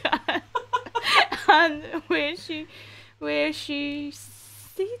 and where she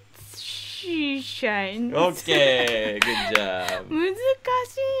sits, she shines. Okay, good job. 難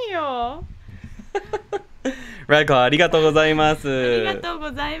しいよ。ライコありがとうございます。ありがとう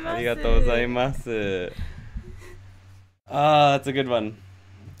ございます。ありがとうございます。That's a good one.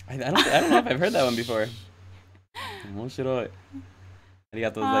 I don't know if I've heard that one before. 面白い。あり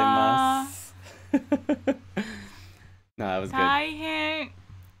がとうございます。No, that was good. 大変。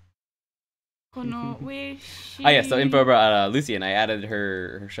この where she yes, so info about Lucy and I added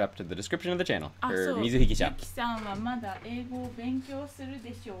her shop to the description of the channel. あ、her そう。水引ショッゆきさんはまだ英語を勉強する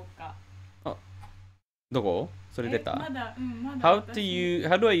でしょうか。どこそれ出たまだ、まだ How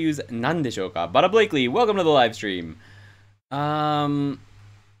do I use なんでしょうか Bada Blakely, welcome to the live stream. How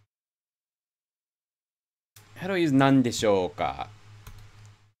do I use なんでしょうか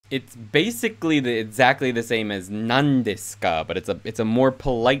It's basically exactly the same as なんですか but it's a more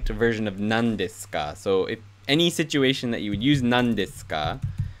polite version of なんですか So if any situation that you would use なんですか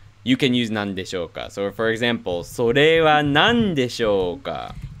you can use なんでしょうか So for example それはなんでしょう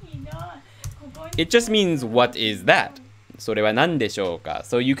か It just means what is that それはなんでしょうか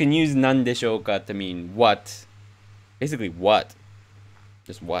So you can use なんでしょうか to mean what Basically what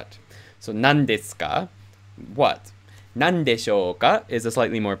Just what So なんですか What なんでしょうか is a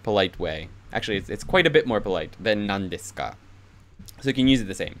slightly more polite way. Actually, it's quite a bit more polite than なんですか So you can use it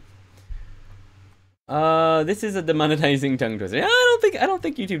the same. This is a demonetizing tongue twister. I don't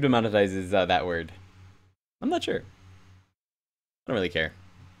think YouTube demonetizes that word. I'm not sure. I don't really care.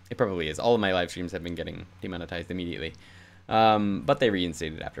 It probably is. All of my live streams have been getting demonetized immediately. But they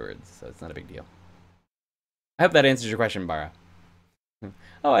reinstated afterwards, so it's not a big deal. I hope that answers your question, Bara.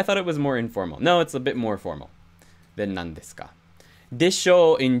 Oh, I thought it was more informal. No, it's a bit more formal than なんですか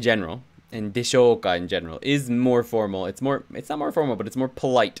Desho in general, and deshouka in general, is more formal. It's not more formal, but it's more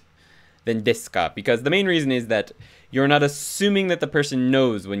polite than ですか because the main reason is that you're not assuming that the person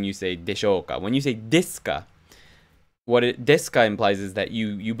knows when you say でしょうか When you say ですか what ですか implies is that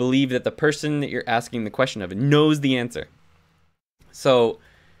you believe that the person that you're asking the question of knows the answer. So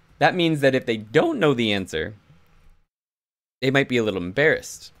that means that if they don't know the answer, they might be a little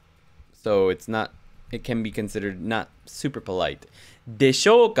embarrassed. So it's not it can be considered not super polite.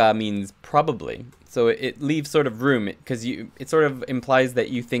 Deshoka means probably. So it leaves sort of room because it sort of implies that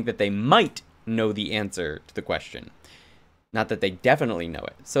you think that they might know the answer to the question. Not that they definitely know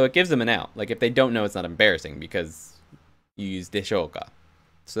it. So it gives them an out. Like if they don't know, it's not embarrassing because you use deshoka.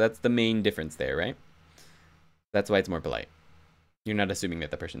 So that's the main difference there, right? That's why it's more polite. You're not assuming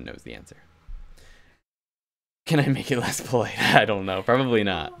that the person knows the answer. Can I make it less polite? I don't know. Probably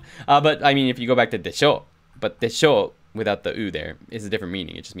not. But I mean, if you go back to desho, but desho without the u there is a different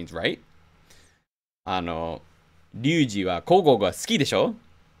meaning. It just means right. Ryuji wa kogo ga suki desho?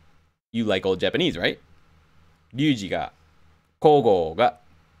 You like old Japanese, right? Ryuji ga kogo ga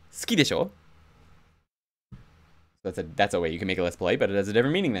suki desho? That's a way you can make it less polite, but it has a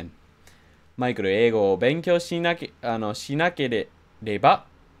different meaning then. マイクル、英語を勉強しなければ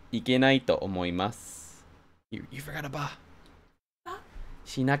いけないと思います。You forgot a ba.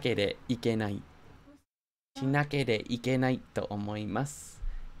 しなければいけない。しなければいけないと思います。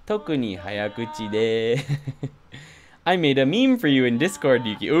特に早口で。I made a meme for you in Discord,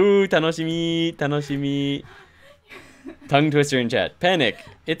 Yuki. Ooh, 楽しみ、楽しみ。Tongue twister in chat. Panic.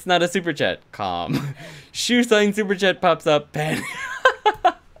 It's not a super chat. Calm. Shoe sign super chat pops up. Panic.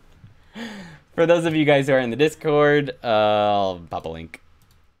 For those of you guys who are in the Discord, I'll pop a link.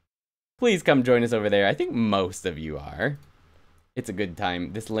 Please come join us over there. I think most of you are. It's a good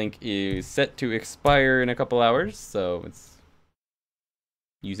time. This link is set to expire in a couple hours, so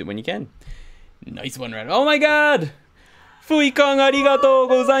use it when you can. Nice one, Red. Oh my god! Fuikang arigatou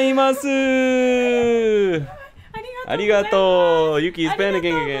gozaimasu! Arigatou! Yuki is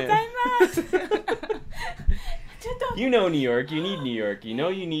panicking again. You know New York, you need New York. You know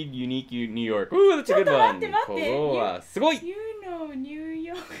you need unique New York. Ooh, that's a good one. Sugoi! You know New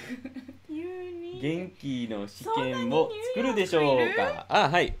York. Genki no shiken mo tsukuru deshou ka? Ah,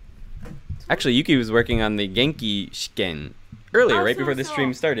 hi. Actually, Yuki was working on the Genki shiken earlier, right before the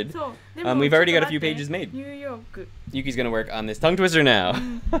stream started. We've already got a few pages made. New York. Yuki's gonna work on this tongue twister now.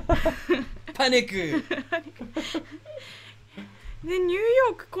 Panic! で、ニュー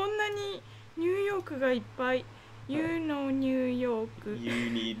ヨークこんなにニューヨークがいっぱい。You know New York. You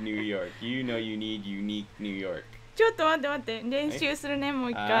need New York. You know you need unique New York. ちょっと待って待って。練習するね、も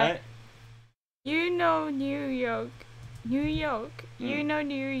う一回。You know New York. New York. You know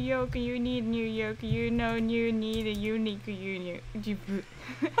New York. You need New York. You know you need a unique New York. 自分。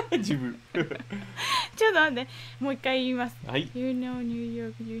自分。ちょっと待って。もう一回言います。はい。You know New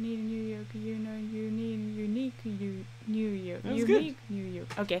York. You need New York. You know you need unique New York. Unique New York.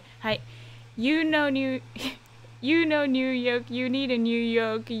 Okay. はい。You know You know New York, you need a New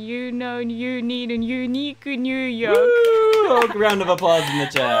York, you know you need a unique New York. Woo! Round of applause in the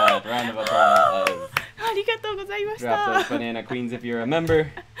chat. Round of applause. ありがとうございました。 Drop those banana queens if you're a member.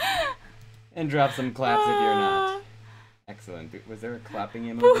 And drop some claps if you're not. Excellent. Was there a clapping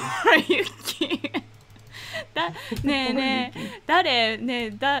emoji? Poor Yuki. ねえねえ、誰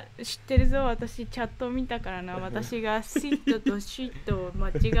ねえ知ってるぞ。私チャット見たからな。私がシットとシットを間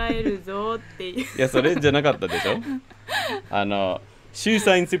違えるぞっていう。いや、それじゃなかったでしょ。シュー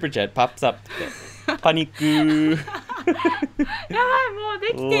サインスーパーチャット pops up って。パニック。やばい、もうで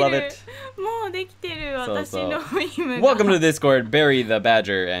きてる。もうできてる。私のイムが。Welcome to Discord, Barry the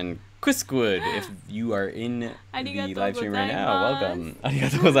Badger and Quisquid. If you are in the live stream right now, welcome. ありが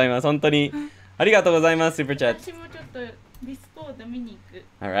とうございます。本当に。ありがとうございます、Super Chat. 私もちょっとディスコード見に行く。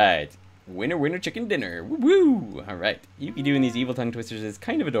Alright. Winner, winner, chicken dinner. Woo! Alright. Yuki doing these evil tongue twisters is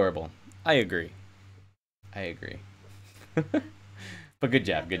kind of adorable. I agree. But good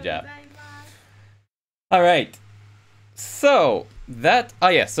job, good job. Alright. So,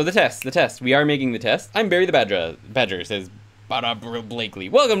 so the test. We are making the test. I'm Barry the Badger, says Bada Blakely.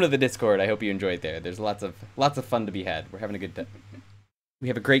 Welcome to the Discord. I hope you enjoyed there. There's lots of fun to be had. We're having a good time. We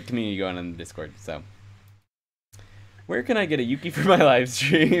have a great community going on in the Discord, so. Where can I get a Yuki for my live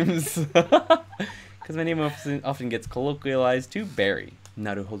streams? Because my name often gets colloquialized to Barry.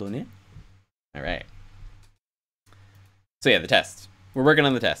 Naruhodo ne? Alright. So yeah, the test. We're working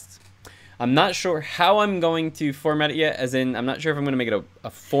on the test. I'm not sure how I'm going to format it yet, as in, I'm not sure if I'm going to make it a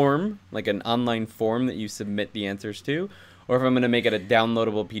form, like an online form that you submit the answers to, or if I'm going to make it a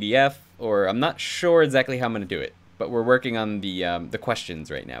downloadable PDF, or I'm not sure exactly how I'm going to do it. But we're working on the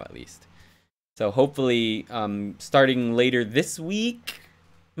questions right now, at least. So hopefully, starting later this week,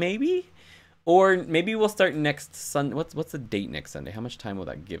 maybe, or maybe we'll start next Sunday. What's the date next Sunday? How much time will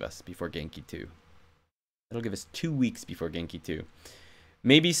that give us before Genki 2? It'll give us 2 weeks before Genki 2.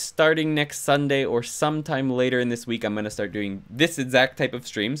 Maybe starting next Sunday or sometime later in this week, I'm gonna start doing this exact type of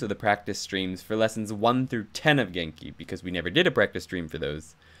stream, so the practice streams for lessons 1 through 10 of Genki, because we never did a practice stream for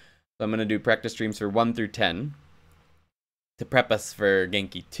those. So I'm going to do practice streams for 1 through 10 to prep us for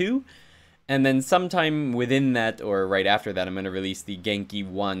Genki 2. And then sometime within that, or right after that, I'm going to release the Genki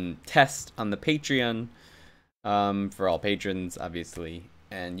 1 test on the Patreon for all patrons, obviously.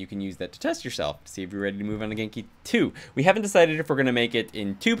 And you can use that to test yourself, to see if you're ready to move on to Genki 2. We haven't decided if we're going to make it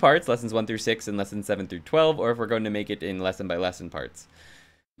in 2 parts, lessons 1 through 6 and lessons 7 through 12, or if we're going to make it in lesson by lesson parts.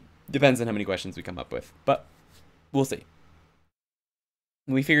 Depends on how many questions we come up with, but we'll see.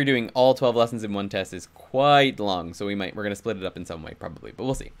 We figure doing all 12 lessons in one test is quite long, so we're going to split it up in some way, probably, but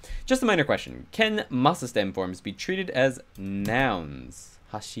we'll see. Just a minor question. Can masa stem forms be treated as nouns?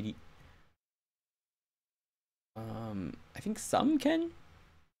 Hashiri. I think some can.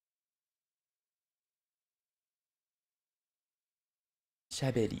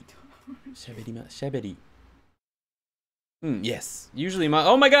 Shaberi. Shaberi. Yes. Usually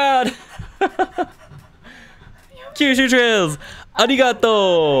oh my god! Kyushu Trails!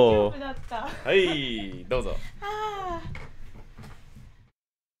 Arigato! Hey, dozo.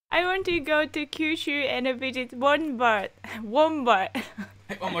 I want to go to Kyushu and visit Wombat. Wombat.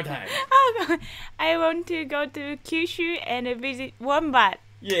 One more time. I want to go to Kyushu and visit Wombat.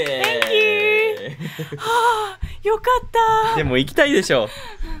 Yeah. Thank you. よかった。でも行きたいでしょ。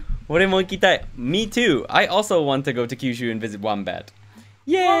俺も行きたい。Me too. I also want to go to Kyushu and visit Wombat.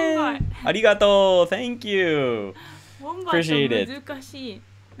 Yay! Wombat. ありがとう. Thank you. Appreciate it. 難しい。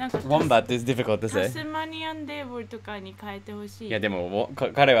なんか Wombat is difficult to タ say. スマニアンデーボルとかに変えてほしい。いやでも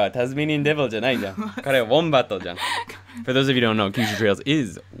彼はタスマニアンデビルじゃないじゃん。彼は Wombat じゃん。For those of you who don't know, Kyushu Trails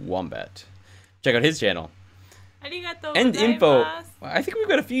is Wombat. Check out his channel. ありがとうございます。 And info. I think we've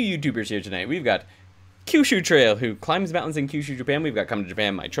got a few YouTubers here tonight. We've got Kyushu Trail, who climbs mountains in Kyushu, Japan. We've got Come to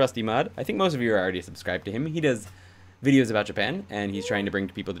Japan, my trusty mod. I think most of you are already subscribed to him. He does videos about Japan, and he's trying to bring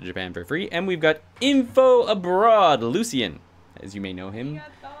people to Japan for free. And we've got Info Abroad, Lucian, as you may know him,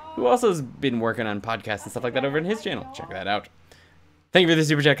 who also has been working on podcasts and stuff like that over on his channel. Check that out. Thank you for the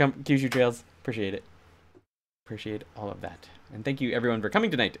super chat, Kyushu Trails. Appreciate it. Appreciate all of that. And thank you everyone for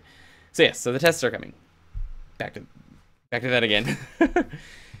coming tonight. So yes, so the tests are coming. Back to that again.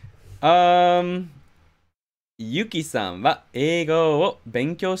 Yuki-san は英語を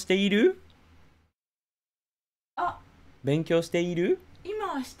勉強している？あ、勉強している？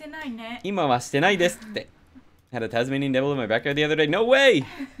今はしてないね。今はしてないですって。Had a Tasmanian devil in my backyard the other day. No way!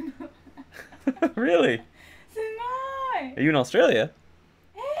 Really? すごい。 Are you in Australia?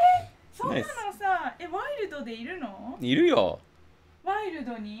 そうなのさ。ワイルドでいるの？いるよ。ワイル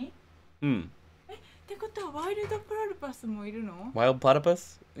ドに？うん。ってことはワイルドプラルパスもいるの？ Wild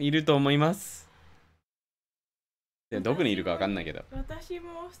platypus? いると思います。どこにいるかわかんないけど。私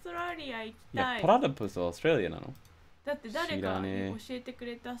もオーストラリア行きいや、たい。プラティプスはオーストラリアなの？だって誰か教えてく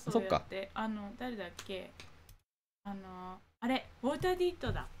れたそうやって。誰だっけ？あれ、ウォーターディー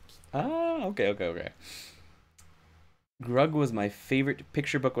トだ。Ah, okay. Grug was my favorite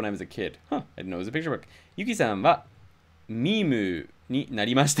picture book when I was a kid. Huh, I didn't know it was a picture book. Yuki-san はミームにな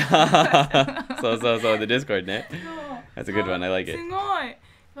りました。そう、the Discord ね。That's a good one, I like it. すごい。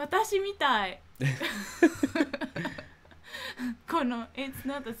私みたい。この It's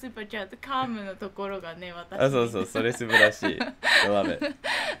not a super chat カームのところがね、私。そう、それ素晴らしい。I love it.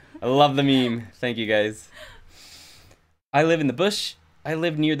 I love the meme. Thank you guys. I live in the bush. I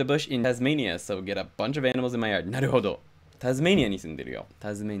live near the bush in Tasmania, so get a bunch of animals in my yard. なるほど。タズメニアに住んでるよ。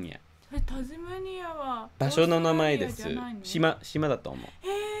タズメニア。タズマニアは場所の名前です。島だと思う。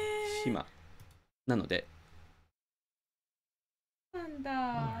島。なので。なんだ。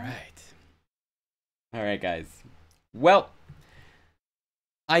Alright, guys. Well,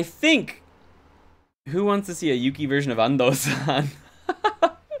 I think who wants to see a Yuki version of Ando-san?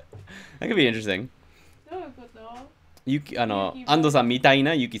 That could be interesting. どういうこと？Yuki, Ando-san みたい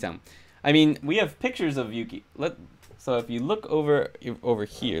な Yuki-san. I mean, we have pictures of Yuki. So if you look over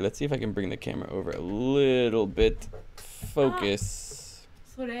here, let's see if I can bring the camera over a little bit. Focus.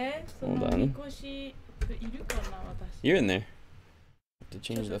 Hold on. You're in there. Have to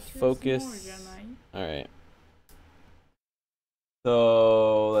change the focus. Alright.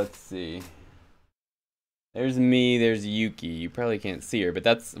 So let's see. There's me, there's Yuki. You probably can't see her,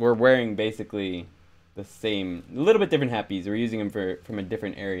 but we're wearing basically the same, a little bit different happies. We're using them from a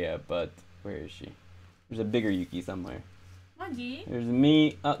different area, but where is she? There's a bigger Yuki somewhere. There's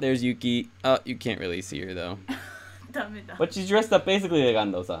me. Oh, there's Yuki. Oh, you can't really see her though. But she's dressed up basically like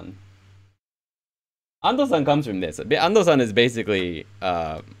Ando-san. Ando-san comes from this. Ando-san is basically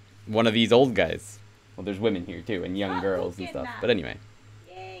one of these old guys. Well, there's women here too, and young girls and stuff. But anyway,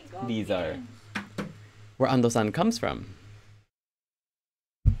 these are where Ando-san comes from.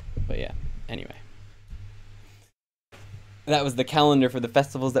 But yeah, anyway. that was the calendar for the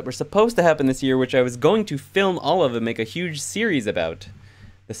festivals that were supposed to happen this year, which I was going to film all of and make a huge series about.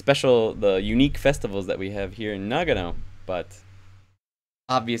 The unique festivals that we have here in Nagano. But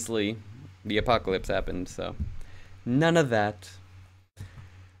obviously, the apocalypse happened, so none of that.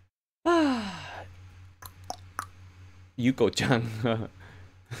 Yuko-chan.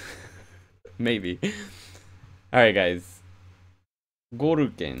 Maybe. Alright, guys. ゴー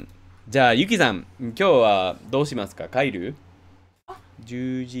ル券。じゃあ、ゆきさん、今日はどうしますか？帰る？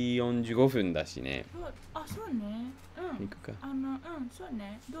 10時45分だしね。そうね。行くか。そう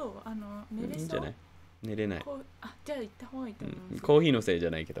ね。どう？寝れそう？いいんじゃない？寝れない。じゃあ行った方がいいと思う。コーヒーのせいじ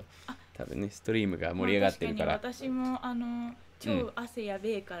ゃないけど。多分ね、ストリームが盛り上がってるから。私も超汗や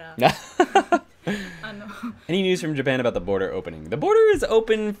べえから。Any news from Japan about the border opening? The border is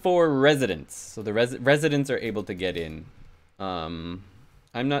open for residents, so the residents are able to get in.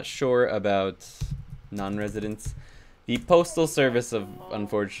 I'm not sure about non-residents. The postal service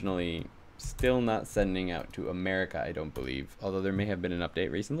unfortunately still not sending out to America, I don't believe. Although there may have been an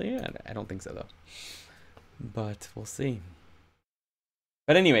update recently. I don't think so though. But we'll see.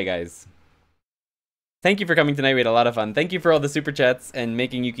 But anyway, guys. Thank you for coming tonight. We had a lot of fun. Thank you for all the super chats and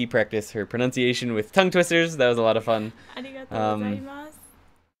making Yuki practice her pronunciation with tongue twisters. That was a lot of fun.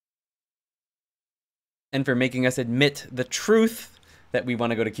 And for making us admit the truth that we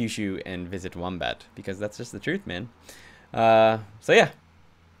want to go to Kyushu and visit Wombat. Because that's just the truth, man. So yeah.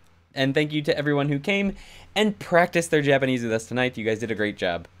 And thank you to everyone who came and practiced their Japanese with us tonight. You guys did a great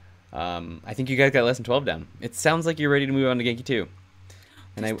job. I think you guys got lesson 12 down. It sounds like you're ready to move on to Genki 2.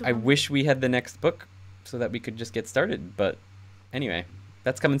 And I wish we had the next book so that we could just get started. But anyway,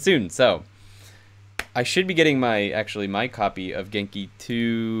 that's coming soon. So I should be getting my copy of Genki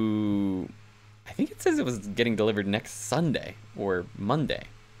 2. I think it says it was getting delivered next Sunday or Monday.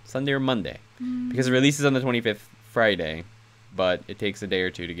 Sunday or Monday. Because it releases on the 25th Friday. But it takes a day or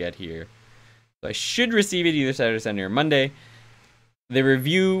two to get here. So I should receive it either Saturday, Sunday, or Monday. The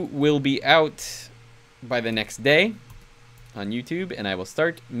review will be out by the next day on YouTube, and I will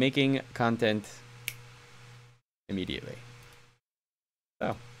start making content immediately.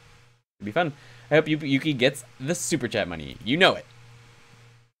 So, it'll be fun. I hope Yuki gets the super chat money. You know it.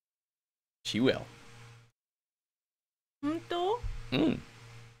 She will.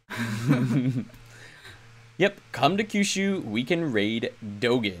 Yep, come to Kyushu, we can raid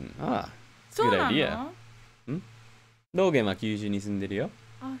Dogen. Ah, that's a good idea. Dogen は九州に住んでるよ。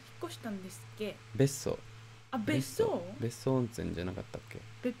引っ越したんですっけ？別荘。別荘？別荘温泉じゃなかったっけ？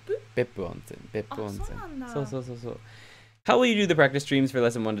別府？別府温泉。別府温泉。そうなんだ。そう。How will you do the practice streams for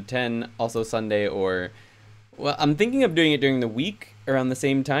lesson 1 to 10, also Sunday, or... Well, I'm thinking of doing it during the week, around the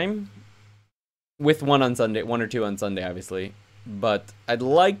same time. With one on Sunday, 1 or 2 on Sunday, obviously. But I'd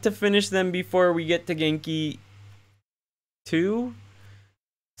like to finish them before we get to Genki 2.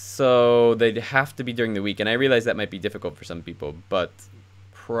 So they'd have to be during the week. And I realize that might be difficult for some people, but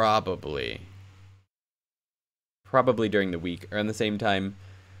probably during the week or on the same time.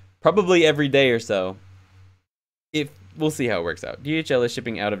 Probably every day or so. We'll see how it works out. DHL is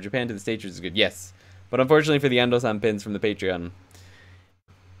shipping out of Japan to the States, which is good. Yes. But unfortunately for the Ando-san pins from the Patreon,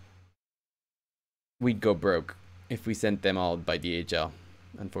 we'd go broke if we sent them all by DHL,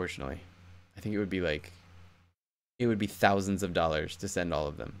 unfortunately. I think it would be thousands of dollars to send all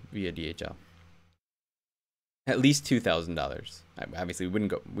of them via DHL. At least $2,000. Obviously,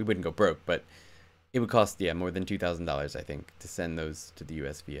 we wouldn't go broke, but it would cost more than $2,000, I think, to send those to the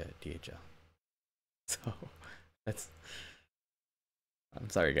US via DHL. So I'm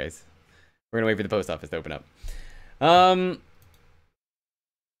sorry, guys. We're gonna wait for the post office to open up. I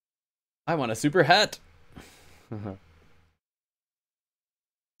want a super hat. So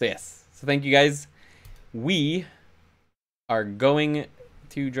yes. So thank you, guys. We are going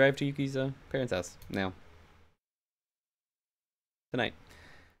to drive to Yuki's parents' house now. Tonight.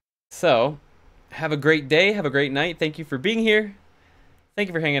 So, have a great day. Have a great night. Thank you for being here. Thank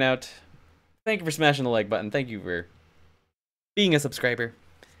you for hanging out. Thank you for smashing the like button. Thank you for being a subscriber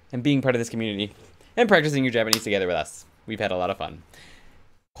and being part of this community and practicing your Japanese together with us. We've had a lot of fun.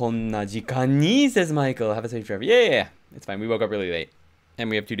 こんな時間に says Michael. Have a safe drive. Yeah. It's fine. We woke up really late. And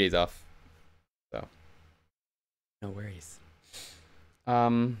we have 2 days off. So, no worries.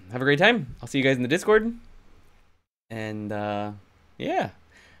 Have a great time. I'll see you guys in the Discord. And, yeah.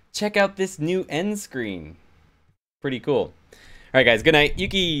 Check out this new end screen. Pretty cool. Alright, guys. Good night.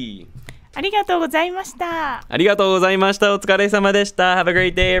 Yuki! ありがとうございました。ありがとうございました。お疲れ様でした。Have a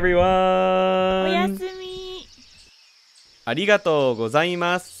great day, everyone! おやすみ。ありがとうござい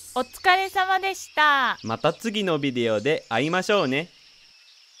ます。お疲れ様でした。また次のビデオで会いましょうね。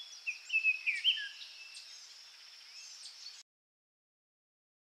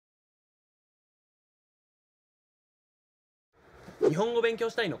日本語勉強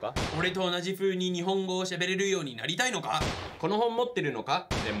したいのか？俺と同じ風に日本語を喋れるようになりたいのか？この本持ってるのか？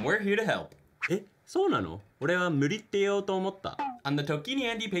 Then we're here to help. え、そうなの？俺は無理って言おうと思った。On the ToKini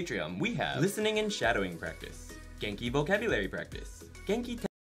Andy Patreon, we have listening and shadowing practice, Genki vocabulary practice, Genki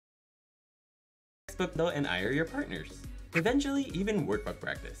textbook and hire your partners, eventually even workbook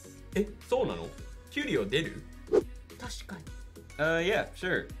practice. え、そうなの？給料出る？確かに。Yeah,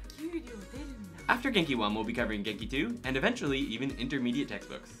 sure. 給料出るんだ。After Genki 1, we'll be covering Genki 2, and eventually even intermediate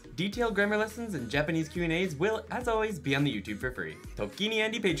textbooks. Detailed grammar lessons and Japanese Q&As will, as always, be on the YouTube for free. ToKini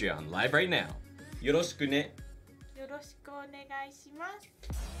Andy Patreon, live right now. よろしくね。よろしくお願いします。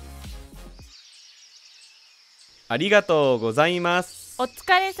ありがとうございます。お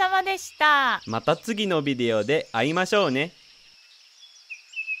疲れ様でした。また次のビデオで会いましょうね。